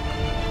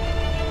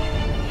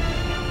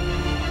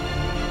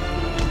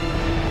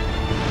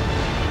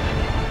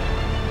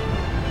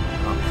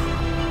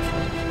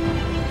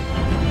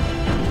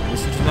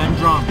 Listen to them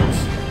drums.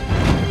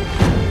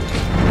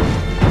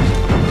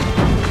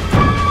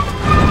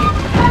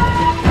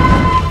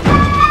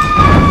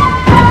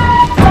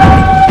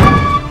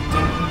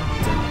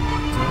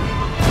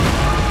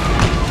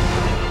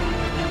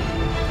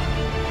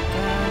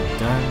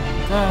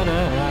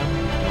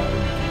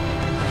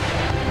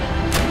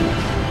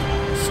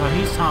 So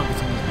he's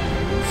targeting the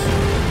walls.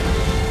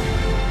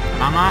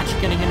 And I'm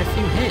actually getting in a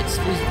few hits.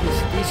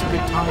 These are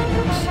good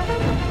tidings.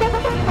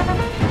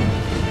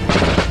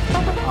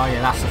 Oh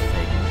yeah, that's a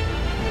thing.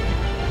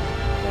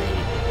 They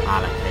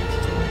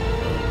allocated all of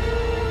them.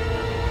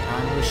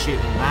 And we're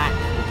shooting back.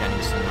 We're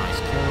getting some nice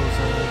kills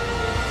in.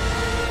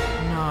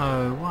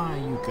 No, why are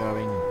you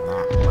going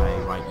that way?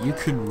 Right, you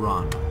can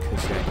run,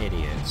 because you're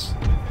idiots.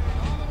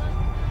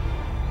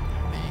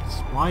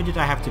 Why did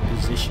I have to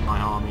position my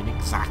army in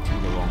exactly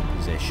the wrong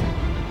position?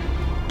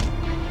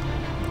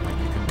 Right,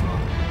 you can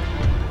run.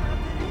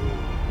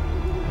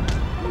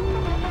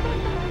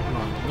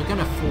 Right, we're going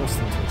to force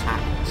them to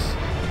attack us.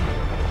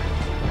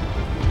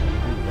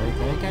 Ooh,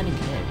 they're getting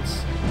hits.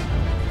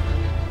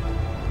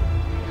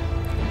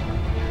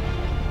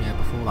 Yeah,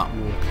 before that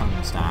wall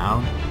comes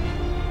down,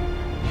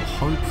 we'll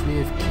hopefully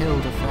have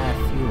killed a fair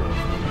few of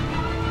them.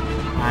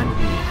 And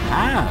we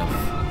have!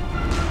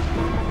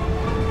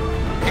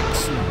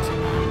 Excellent amount.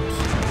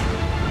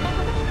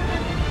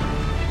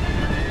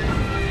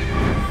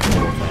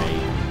 Before they,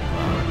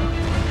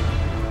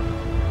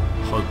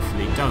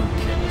 hopefully don't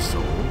kill us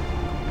all.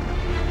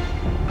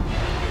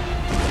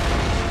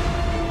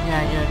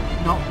 Yeah, you're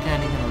not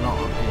getting a lot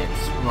of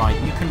hits. Right,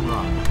 you can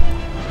run.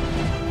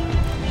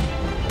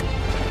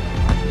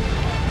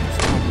 It's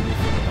probably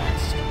for the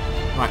best.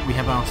 Right, we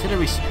have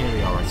artillery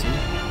superiority.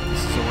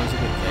 This is always a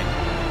good thing.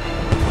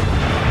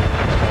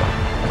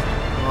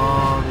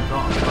 Oh, we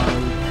got a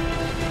boat.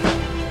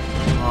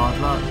 Hard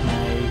luck,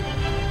 mate.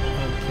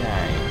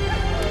 Okay.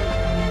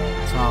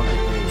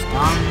 Target these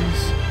guns.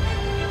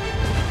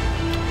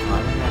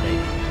 I'm ready.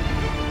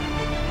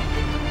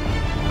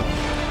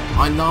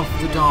 I love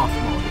the Darth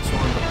mod. It's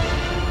one of the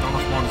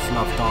Darth mods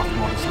love Darth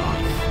mod's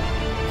life.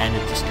 End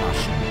of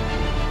discussion.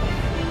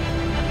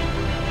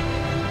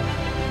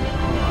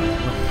 Alright,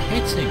 we're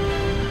hitting them.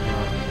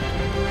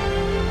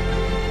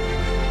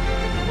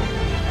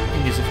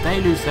 Because if they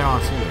lose their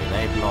artillery,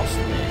 they've lost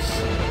this.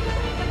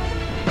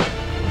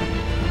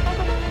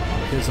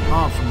 Because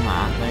apart from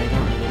that, they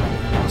don't really have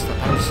anything else that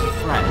poses a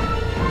threat.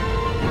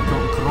 We've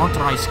got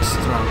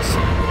Grodreichstrasse,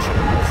 which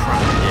are a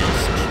crap in any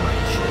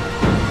situation.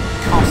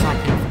 Cossack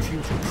infantry,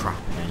 which are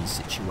crap in any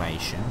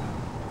situation.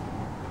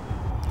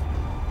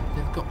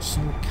 They've got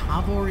some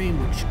cavalry,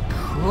 which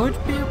could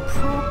be a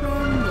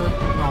problem, but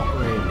not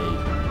really.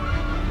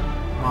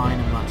 Mine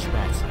are much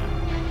better.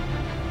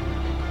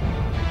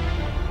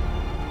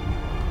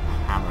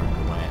 Hammering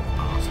away at the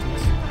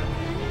bastards.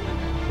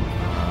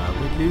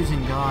 We're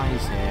losing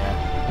guys here.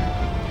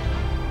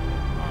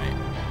 Right.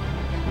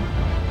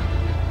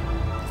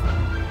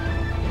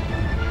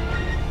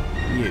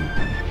 You.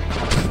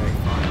 Straight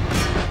fire.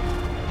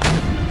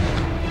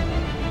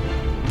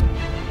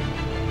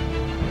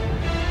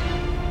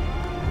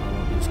 I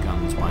want these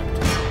guns wiped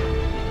out.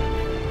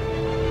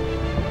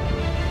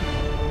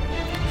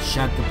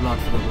 Shed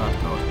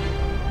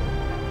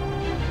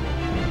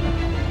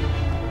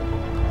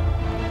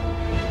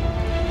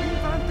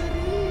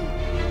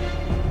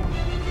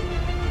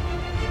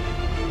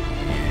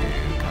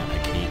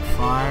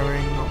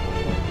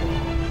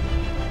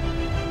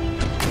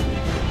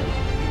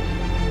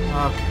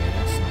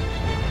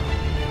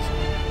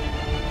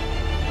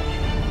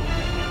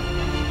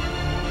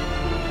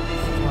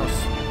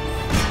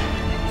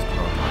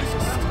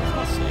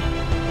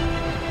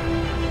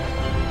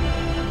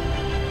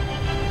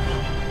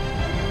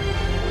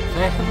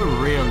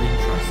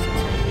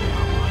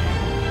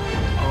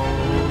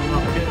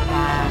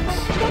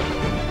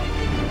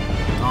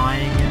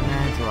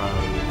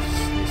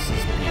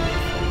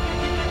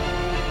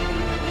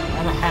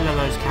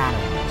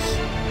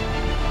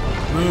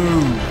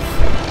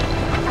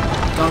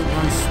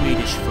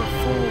Swedish foot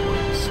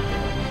forwards.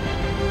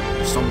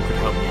 If someone could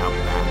help me out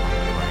with that, that'd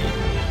be great.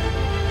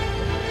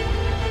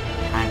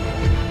 Hang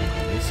on,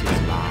 this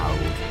is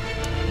loud.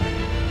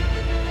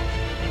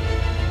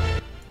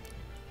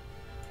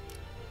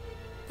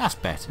 That's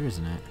better,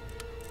 isn't it?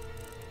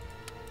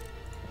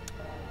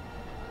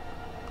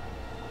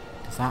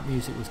 Because that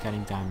music was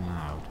getting damn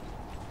loud.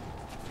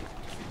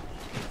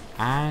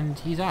 And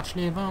he's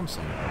actually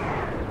advancing.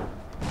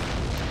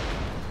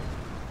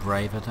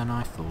 Braver than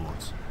I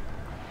thought.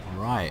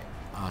 Right,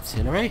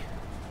 artillery.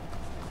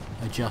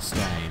 Adjust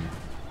aim.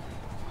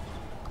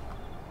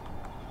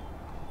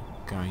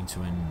 Going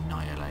to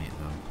annihilate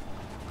them.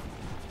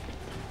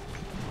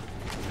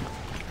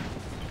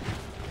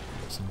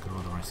 Some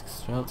Grodorowski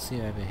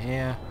Streltsy over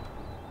here.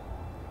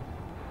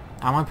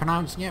 Am I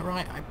pronouncing it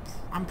right?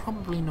 I'm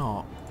probably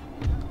not.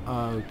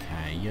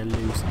 Okay, you're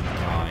losing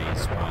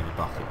guys by the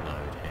bucket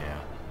load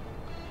here.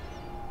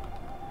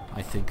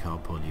 I think I'll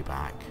pull you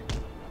back.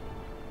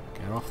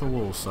 Get off the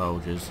wall,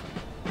 soldiers.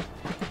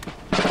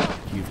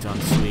 You've done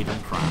Sweden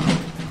proud.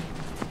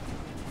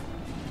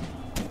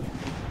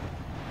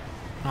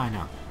 I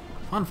know.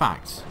 Fun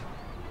fact.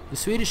 The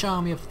Swedish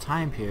army of the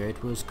time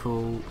period were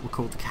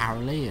called the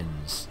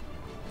Caroleans.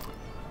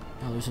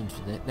 Now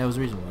there was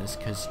a reason for this,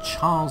 because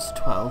Charles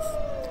XII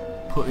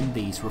put in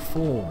these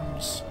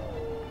reforms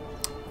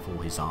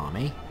for his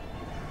army,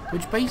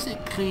 which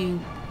basically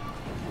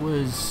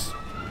was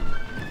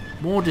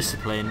more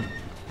discipline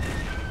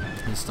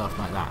and stuff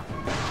like that.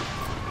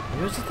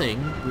 Here's the thing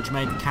which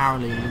made the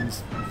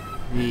Caroleans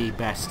the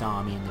best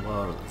army in the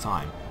world at the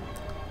time.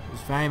 It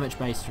was very much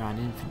based around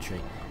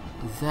infantry.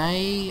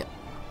 They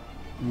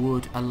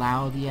would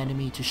allow the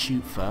enemy to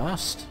shoot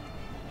first,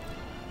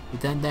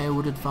 but then they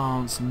would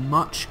advance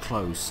much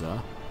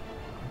closer,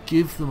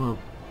 give them a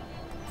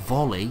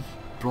volley,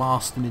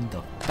 blast them in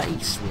the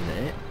face with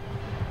it,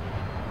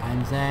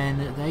 and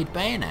then they'd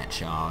bayonet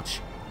charge.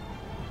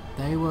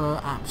 They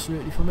were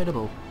absolutely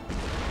formidable.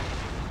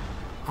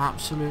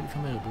 Absolutely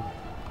formidable.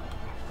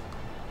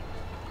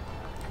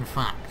 In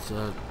fact,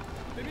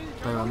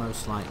 they were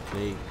most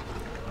likely,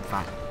 in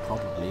fact,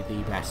 probably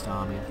the best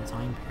army of the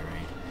time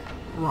period.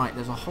 Right,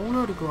 there's a whole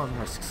load of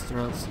Grodorowski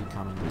Streltsy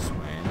coming this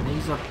way, and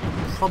these are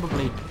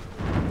probably,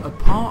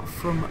 apart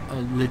from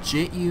a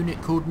legit unit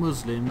called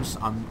Muslims,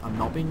 I'm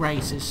not being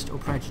racist or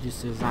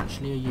prejudiced, there's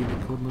actually a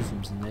unit called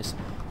Muslims in this.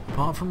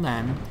 Apart from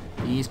them,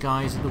 these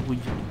guys are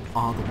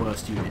the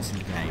worst units in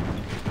the game.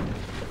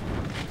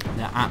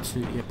 They're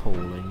absolutely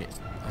appalling,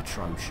 it's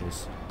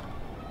atrocious.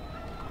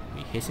 Are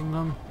we hitting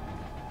them?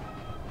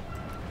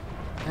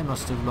 They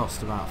must have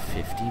lost about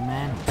 50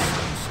 men or so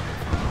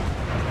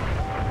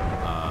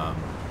far.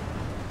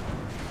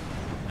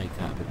 Make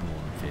that a bit more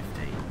than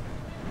 50.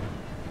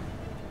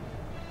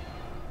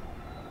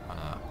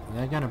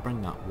 They're going to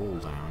bring that wall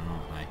down,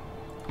 aren't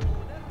they?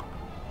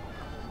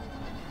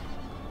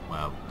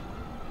 Well,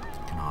 I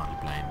can hardly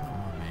blame them.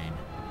 I mean,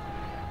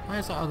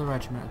 where's that other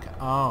regiment? Okay.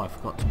 Oh, I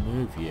forgot to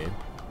move you.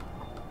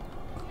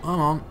 Come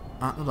on,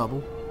 at the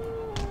double.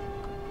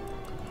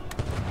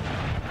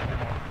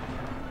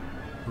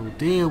 We'll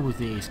deal with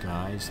these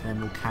guys, then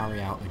we'll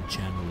carry out a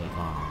general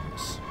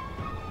advance.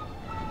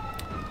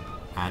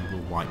 And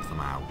we'll wipe them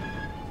out.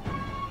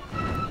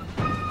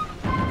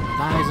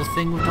 That is a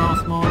thing with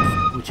Darth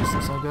Mod, which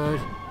isn't so good.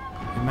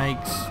 It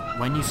makes,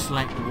 when you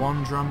select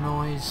one drum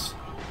noise,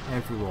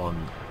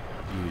 everyone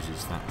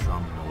uses that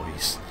drum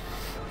noise.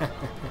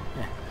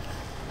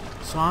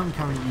 So I'm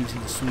currently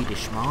using the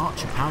Swedish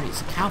March. Apparently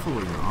it's a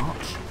cavalry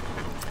march.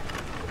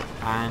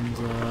 And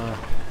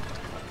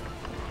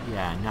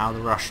yeah, now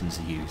the Russians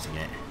are using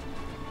it.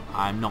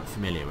 I'm not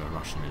familiar with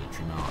Russian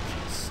military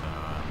marches, so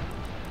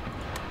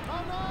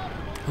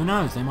who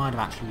knows, they might have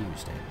actually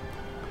used it.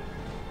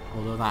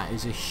 Although that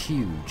is a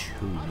huge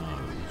who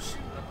knows.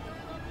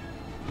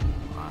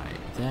 Right,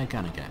 they're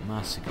gonna get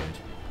massacred.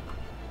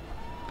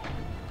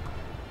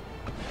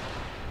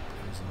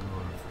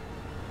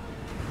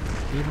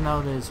 Even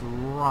though there's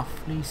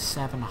roughly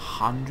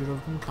 700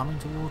 of them coming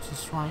towards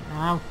us right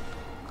now,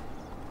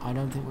 I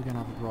don't think we're going to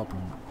have a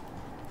problem.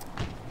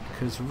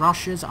 Because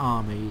Russia's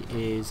army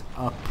is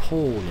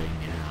appalling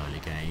in an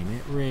early game.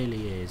 It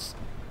really is.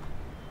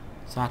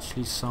 It's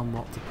actually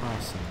somewhat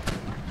depressing.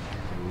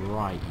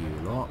 Right, you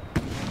lot.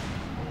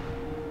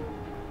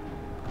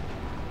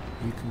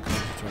 You can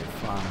concentrate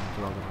fire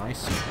on the other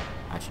race.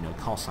 Actually, no,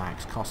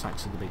 Cossacks.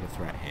 Cossacks are the bigger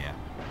threat here.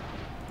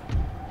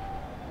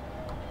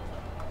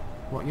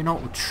 What, you're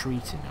not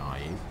retreating, are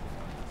you?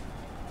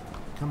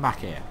 Come back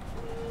here.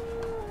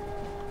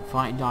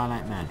 Fighting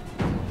dialect men.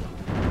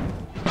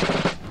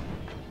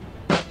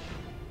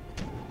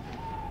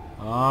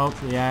 Oh,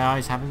 the AI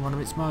is having one of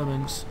its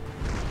moments.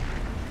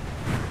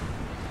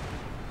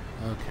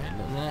 Okay,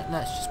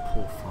 let's just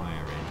pour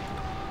fire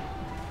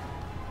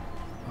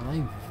in. Are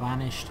they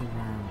vanished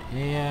around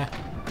here?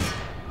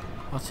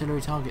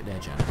 Artillery target there,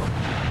 General.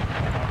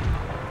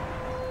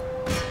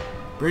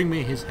 Bring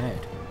me his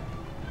head.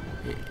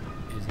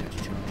 Is it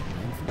actually charging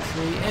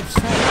infantry? If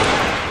so,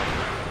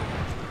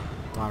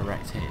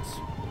 direct hit.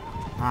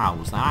 Wow,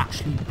 was that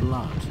actually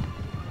blood?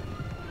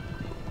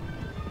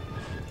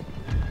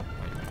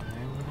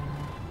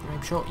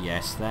 grape shot?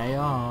 Yes, they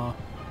are.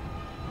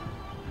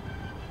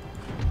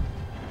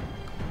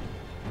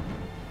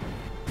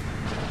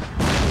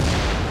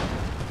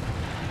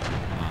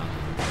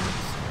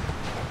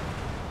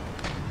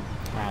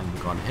 And we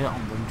got a hit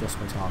on them just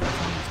when target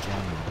on his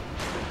general.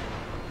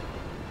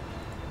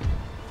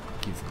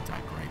 Give them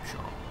that grape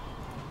shot.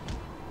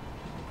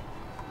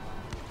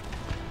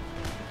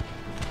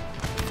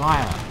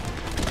 Fire!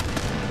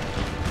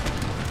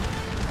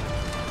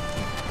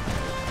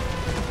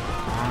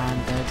 And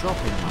they're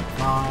dropping like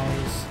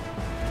flies.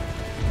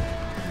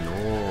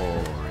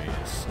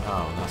 Glorious.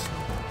 Oh, that's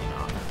not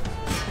enough.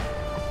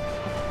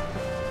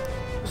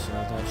 So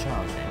they're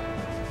charging.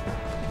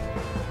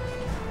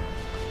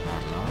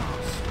 At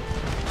last.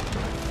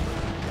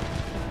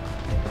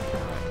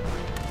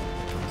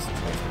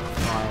 Concentrating on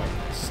fire at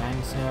the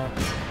centre.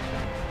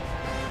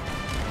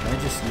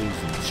 They're just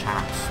losing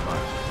chaps,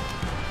 but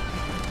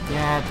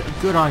yeah,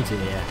 good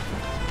idea.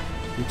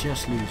 You're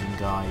just losing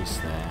guys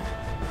there.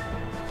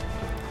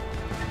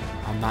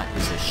 And that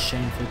is a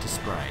shameful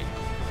display.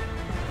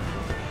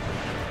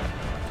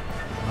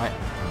 Right,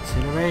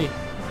 artillery,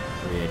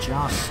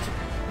 readjust.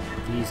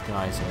 These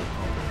guys are a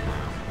problem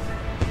now.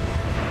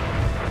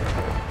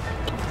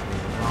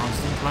 We're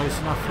advancing close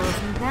enough for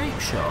some grape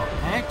shot.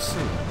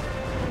 Excellent.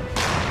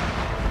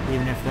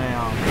 Even if they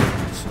are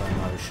moving in slow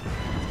motion.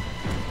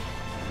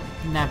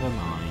 Never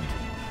mind.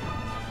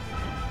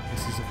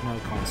 This is of no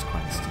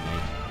consequence to me.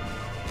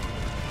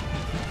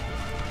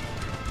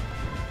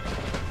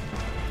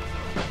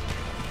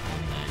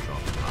 And they're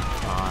dropping like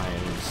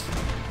flies.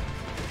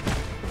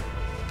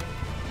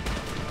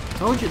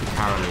 Told you the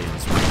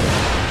Carolians were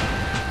there.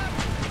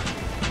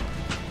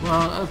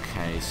 Well,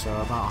 okay, so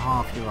about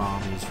half your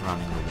army's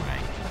running away.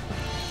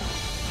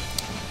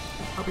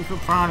 Hope you feel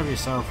proud of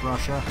yourself,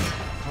 Russia.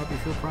 Hope you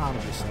feel proud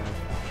of yourself.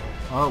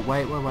 Oh,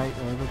 wait,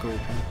 they're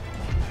regrouping.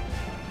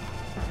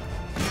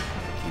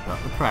 Keep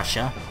up the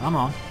pressure. Come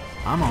on.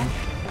 Come on.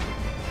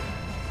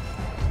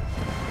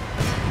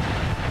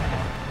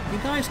 You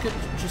guys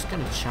just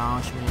gonna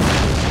charge me?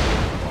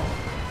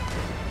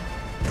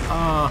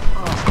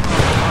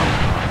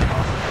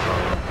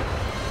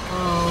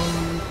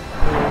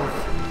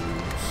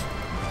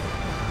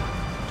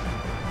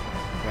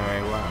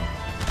 Very well.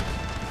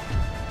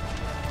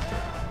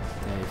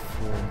 They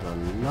formed a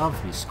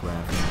lovely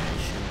square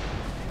formation.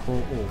 Pour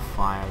all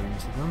fire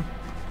into them.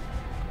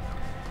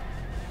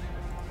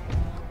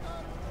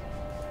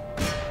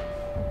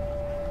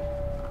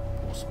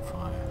 Pour some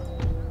fire.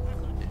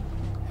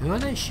 Who are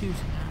they shooting at?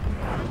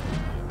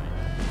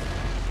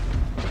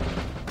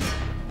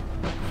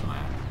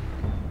 Fire.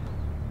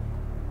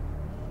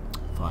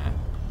 Fire.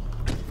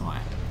 Fire.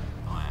 Fire.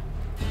 Fire.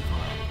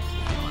 Fire.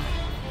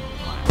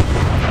 Fire.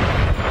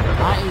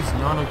 That is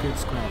not a good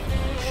square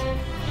formation.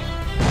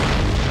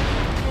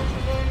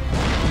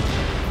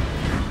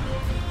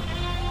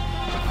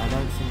 I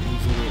don't think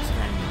these idiots are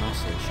getting the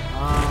message.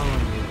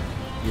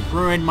 Oh, you've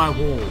ruined my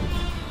wall.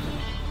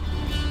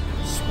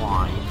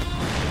 Swine.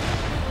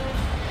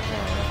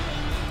 There.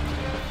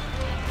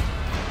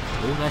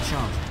 Oh, they're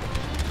charging.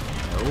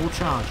 They're all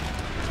charging.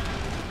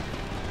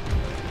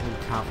 All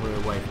cavalry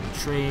away from the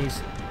trees.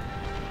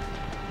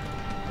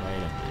 Wait a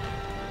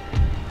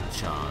minute.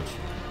 Charge.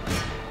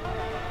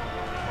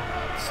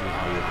 See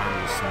how you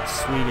handle some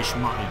Swedish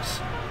mice.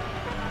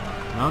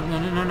 No, no,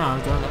 no, no, no.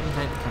 Don't let them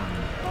take the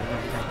cannon. Don't let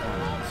them take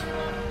cannons.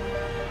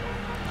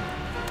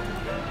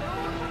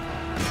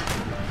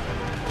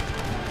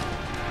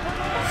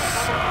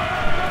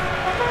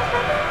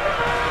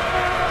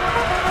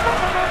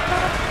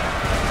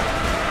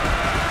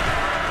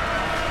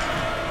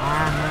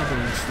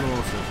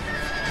 Slaughtered.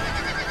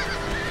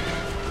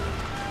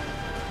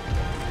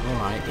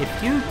 Alright, if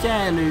you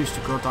dare lose to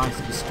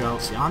Grodajski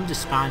Streltsy, I'm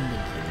disbanding you.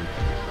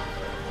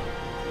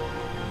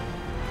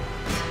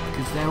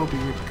 Because there will be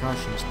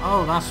repercussions.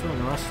 Oh, that's where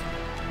the rest...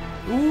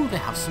 Ooh, they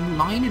have some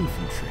line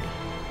infantry.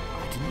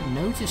 I didn't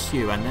notice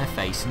you, and they're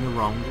facing the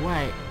wrong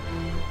way.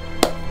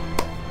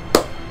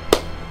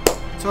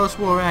 Toss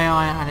War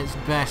AI at its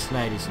best,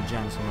 ladies and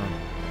gentlemen.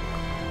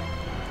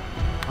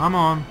 Come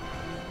on.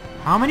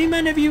 How many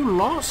men have you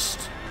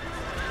lost?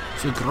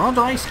 To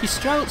Grodajski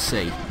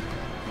Streltsy.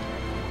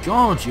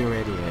 God, you're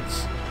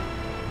idiots.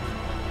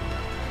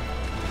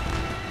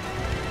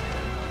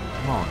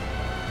 Come on.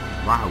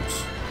 Rout.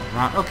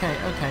 Rout. Okay,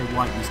 okay,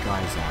 wipe these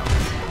guys out.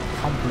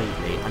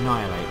 Completely.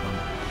 Annihilate them.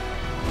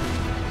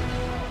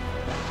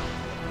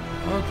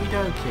 Okie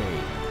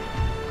dokie.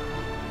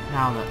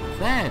 Now that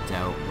they're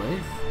dealt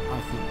with,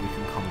 I think we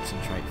can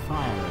concentrate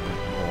fire a bit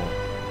more.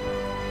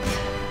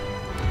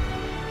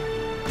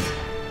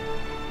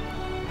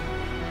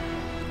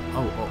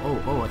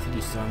 Oh, I think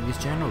he's throwing his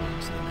general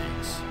into the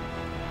mix.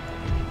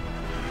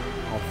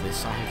 Of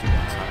this, I think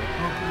that's had a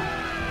problem.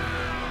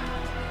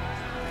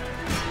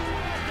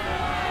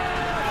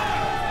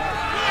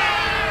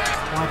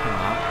 Wipe them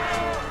out.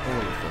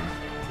 All of them.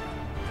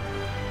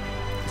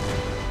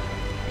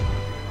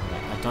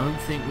 I don't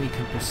think we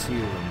can pursue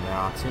them. Their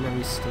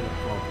artillery's still a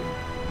problem.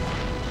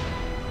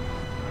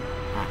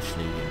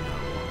 Actually, you know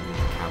what? Move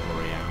the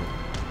cavalry out.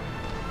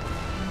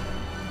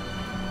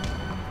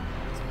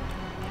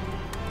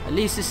 At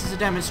least this is a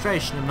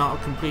demonstration of not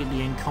a completely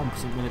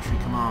incompetent military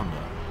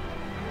commander.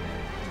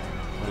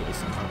 Well, at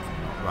least I'm hoping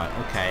not. Right,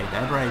 okay,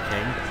 they're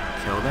breaking.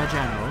 Kill their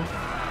general.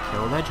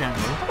 Kill their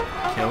general.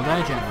 Kill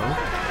their general.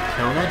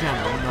 Kill their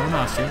general. No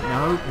mercy.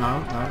 No, no,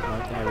 no, no.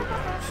 There he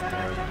goes.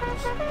 There he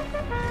goes.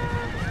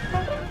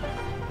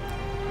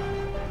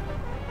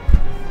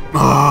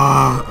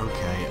 Ah,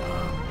 okay,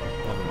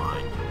 never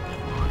mind.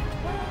 Never mind.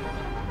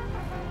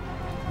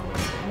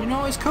 You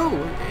know, it's cool.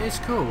 It's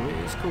cool.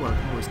 It's cool. I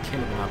can always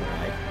kill him another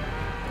day.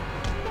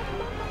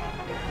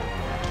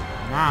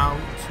 Now,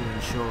 to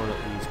ensure that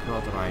these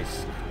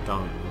Grodrice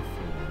don't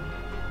reform.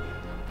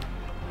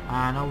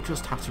 And I'll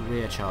just have to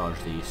rear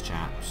charge these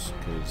chaps,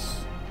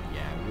 because,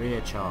 yeah,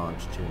 rear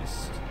charge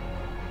just...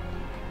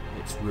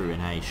 it's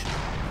ruination.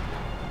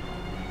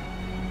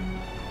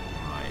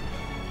 Right.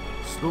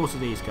 Slaughter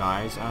these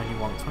guys, I only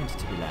want 20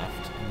 to be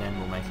left, and then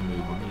we'll make a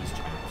move on these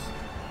chaps.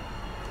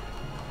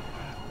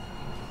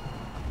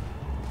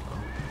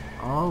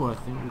 Oh, I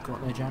think we've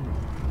got their general.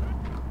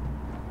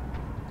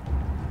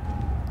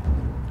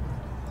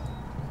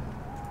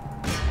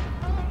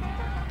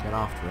 Get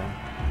after him.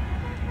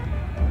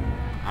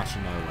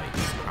 Actually, no, wait,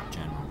 he's a crap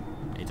general.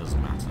 It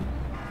doesn't matter.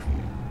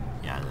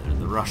 Yeah,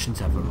 the Russians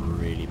have a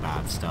really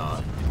bad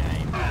start in the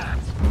game.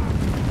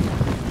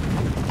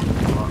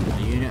 Well, a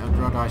unit of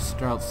Grodai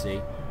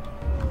Streltsy,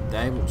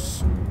 they will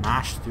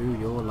smash through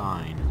your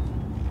line.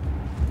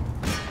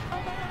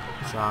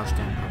 Charge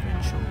them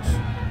provincials.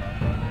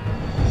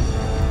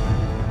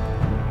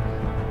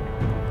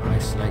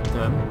 Isolate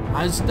them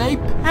as they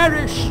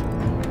perish!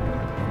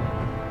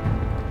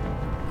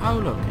 Oh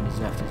look, and he's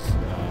left his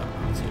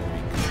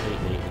artillery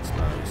completely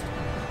exposed.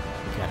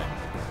 Get him.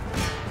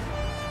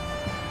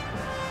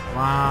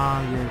 Wow,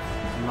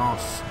 you've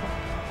lost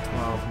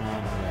 12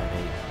 men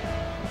already.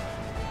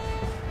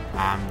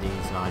 And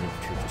these line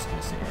infantry are just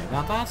going to sit here.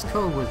 Now that's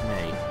cool with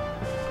me.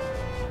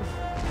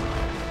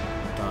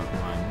 Don't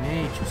mind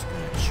me, just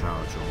going to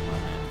charge all my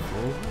men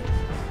forward.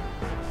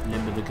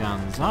 Limber the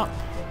guns up.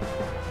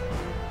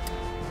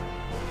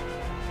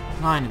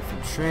 Line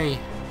infantry.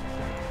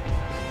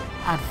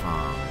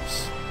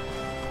 Advance.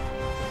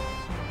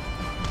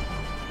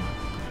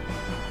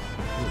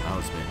 Ooh, that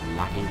was a bit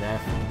lucky there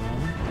for a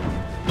moment.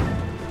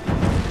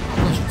 I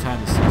should turn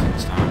the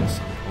settings down at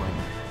some point.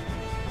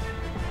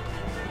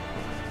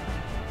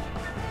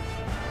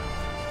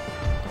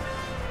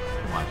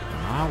 Wipe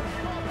them out.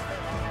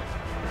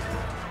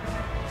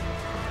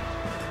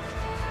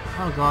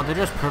 Oh god, they're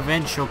just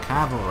provincial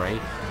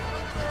cavalry.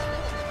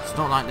 It's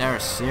not like they're a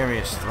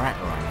serious threat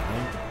or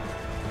anything.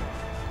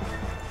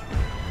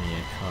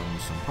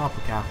 Some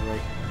proper cavalry,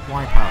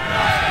 wipe out the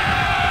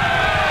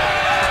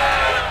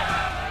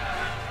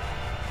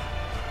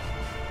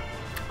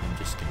I'm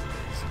just going to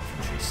let this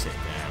infantry sit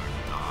there and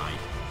die.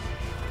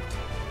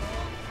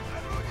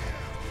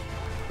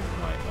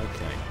 Right,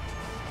 okay.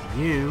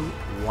 You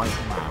wipe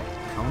them out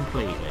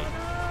completely.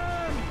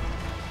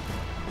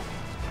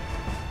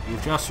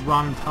 You've just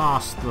run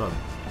past them.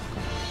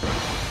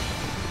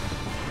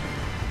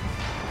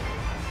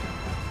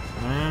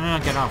 No,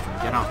 get off them,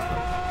 get off them.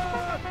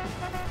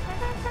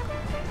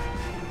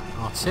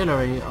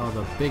 Artillery are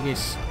the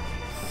biggest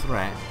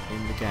threat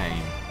in the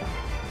game.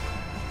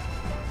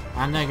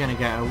 And they're going to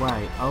get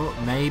away. Oh,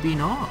 maybe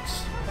not.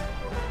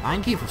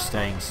 Thank you for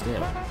staying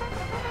still. They're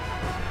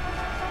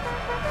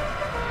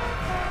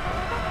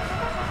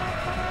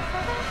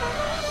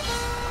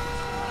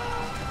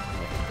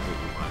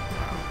completely wiped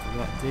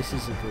out. This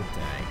is a good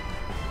day.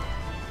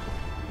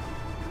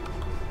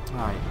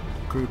 Right,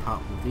 group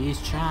up with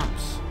these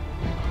chaps.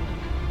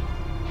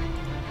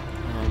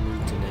 And we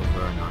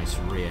deliver a nice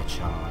rear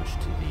charge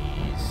to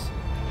these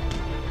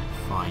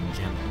fine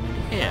gentlemen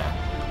here.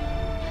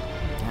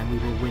 And we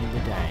will win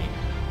the day.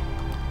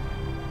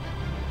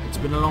 It's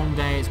been a long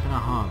day, it's been a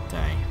hard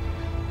day.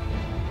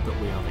 But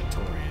we are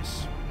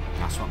victorious.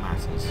 That's what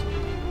matters.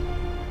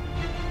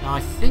 Now I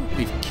think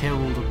we've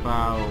killed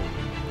about,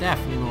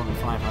 definitely more than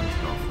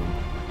 500 of them.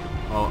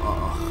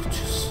 Oh,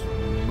 just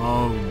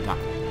moaned at.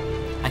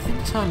 I think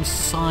the term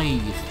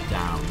scythe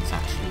down is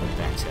actually a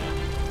better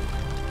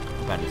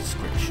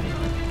description.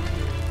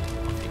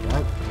 Off you go.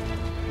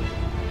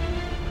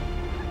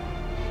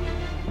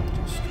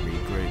 Just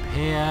regroup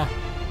here.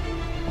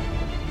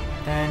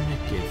 Then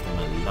give them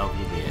a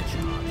lovely rear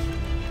charge.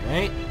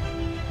 Okay.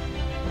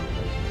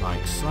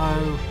 Like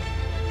so.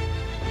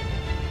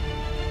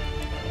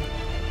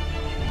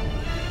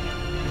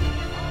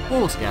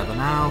 All together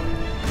now.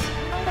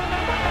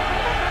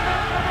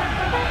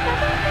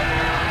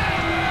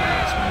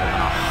 There's more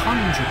than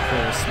 100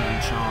 horsemen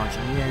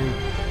charging you.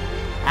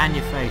 And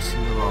you're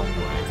facing the wrong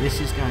way. This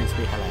is going to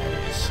be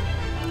hilarious.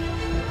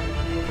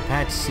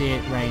 Prepare to see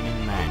it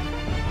raining men.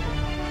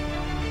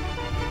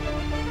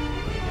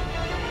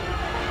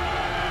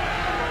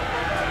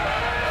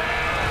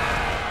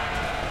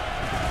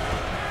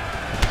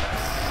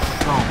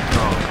 Oh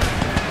god.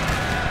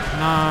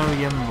 No,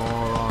 you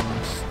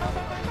morons.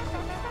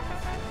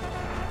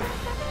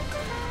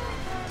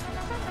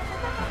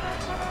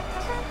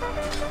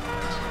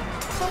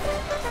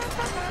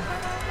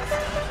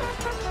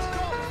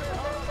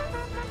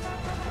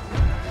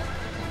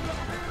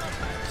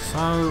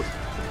 So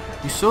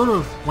you sort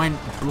of went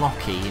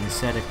blocky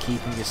instead of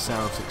keeping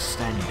yourselves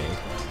extended.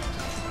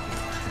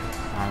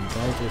 And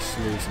they're just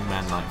losing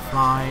men like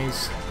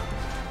flies.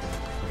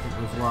 I think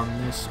we've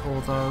won this,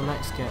 although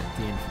let's get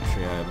the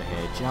infantry over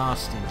here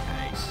just in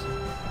case.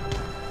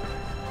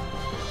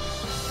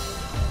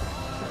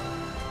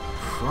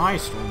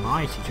 Christ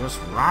almighty, just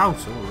rout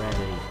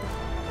already.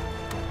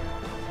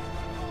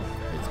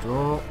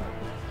 Withdraw.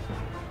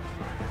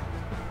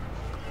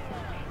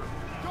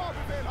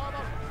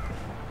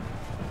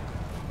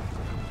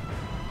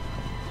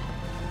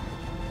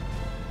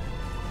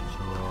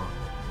 Sure.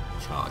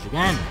 Charge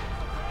again.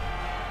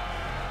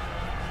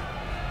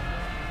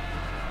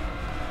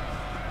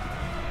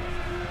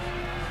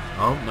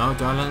 Oh, no,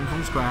 don't let them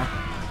come square.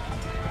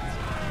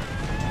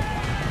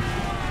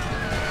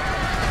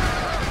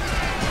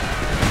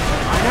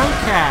 I don't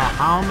care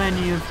how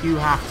many of you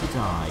have to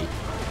die.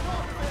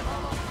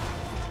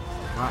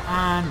 Right,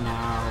 and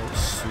now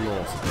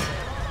slaughter them.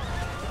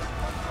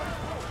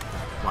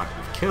 Right,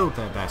 we've killed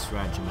their best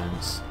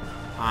regiments,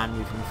 and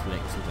we've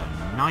inflicted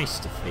a nice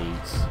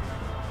defeat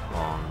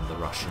on the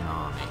Russian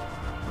army.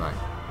 Right.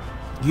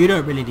 You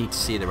don't really need to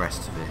see the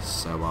rest of this,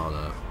 so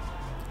I'll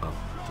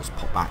just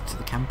pop back to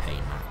the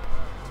campaign map.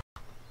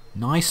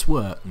 Nice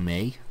work,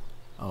 me.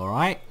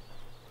 Alright.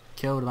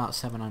 Killed about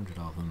 700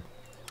 of them.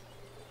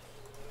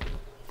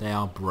 They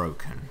are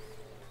broken.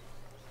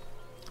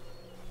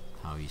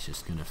 Oh, he's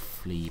just going to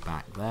flee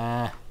back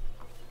there.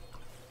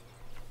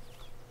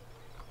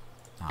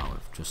 Now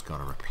I've just got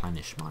to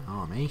replenish my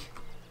army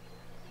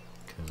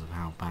because of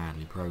how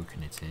badly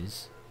broken it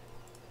is.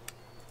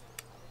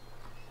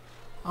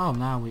 Oh,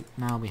 now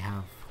we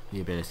have the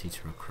ability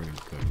to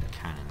recruit good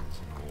cannons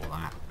and all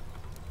that.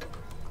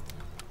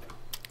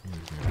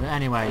 But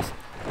anyways,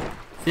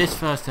 this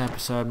first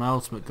episode, my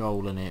ultimate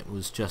goal in it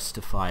was just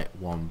to fight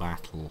one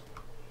battle.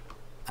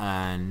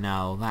 And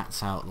now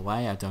that's out of the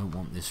way, I don't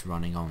want this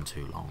running on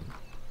too long.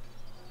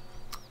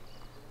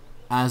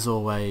 As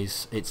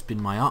always, it's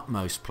been my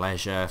utmost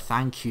pleasure.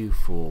 Thank you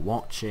for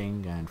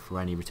watching, and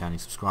for any returning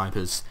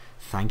subscribers,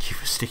 thank you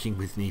for sticking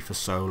with me for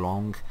so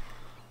long.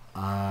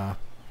 And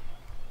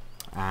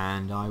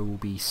I will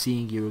be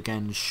seeing you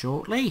again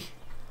shortly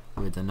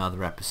with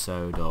another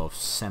episode of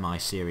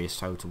semi-serious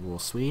Total War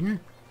Sweden.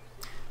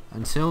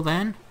 Until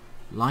then,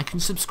 like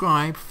and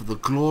subscribe for the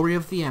glory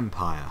of the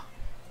Empire.